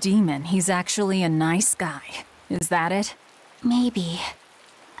crazed demon, he's actually a nice guy. Is that it? Maybe.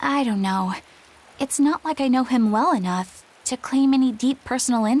 I don't know. It's not like I know him well enough to claim any deep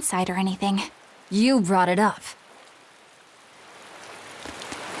personal insight or anything. You brought it up.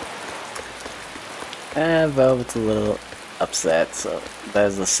 Velvet's a little upset, so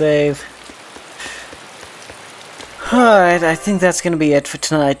there's the save. Alright, I think that's gonna be it for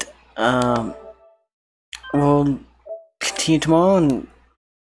tonight. We'll continue tomorrow and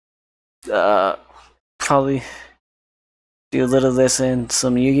probably do a little of this and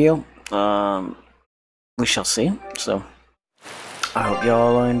some Yu-Gi-Oh! We shall see. So I hope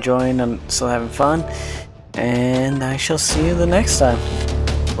y'all are enjoying and still having fun, and I shall see you the next time.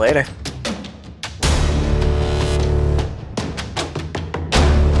 Later.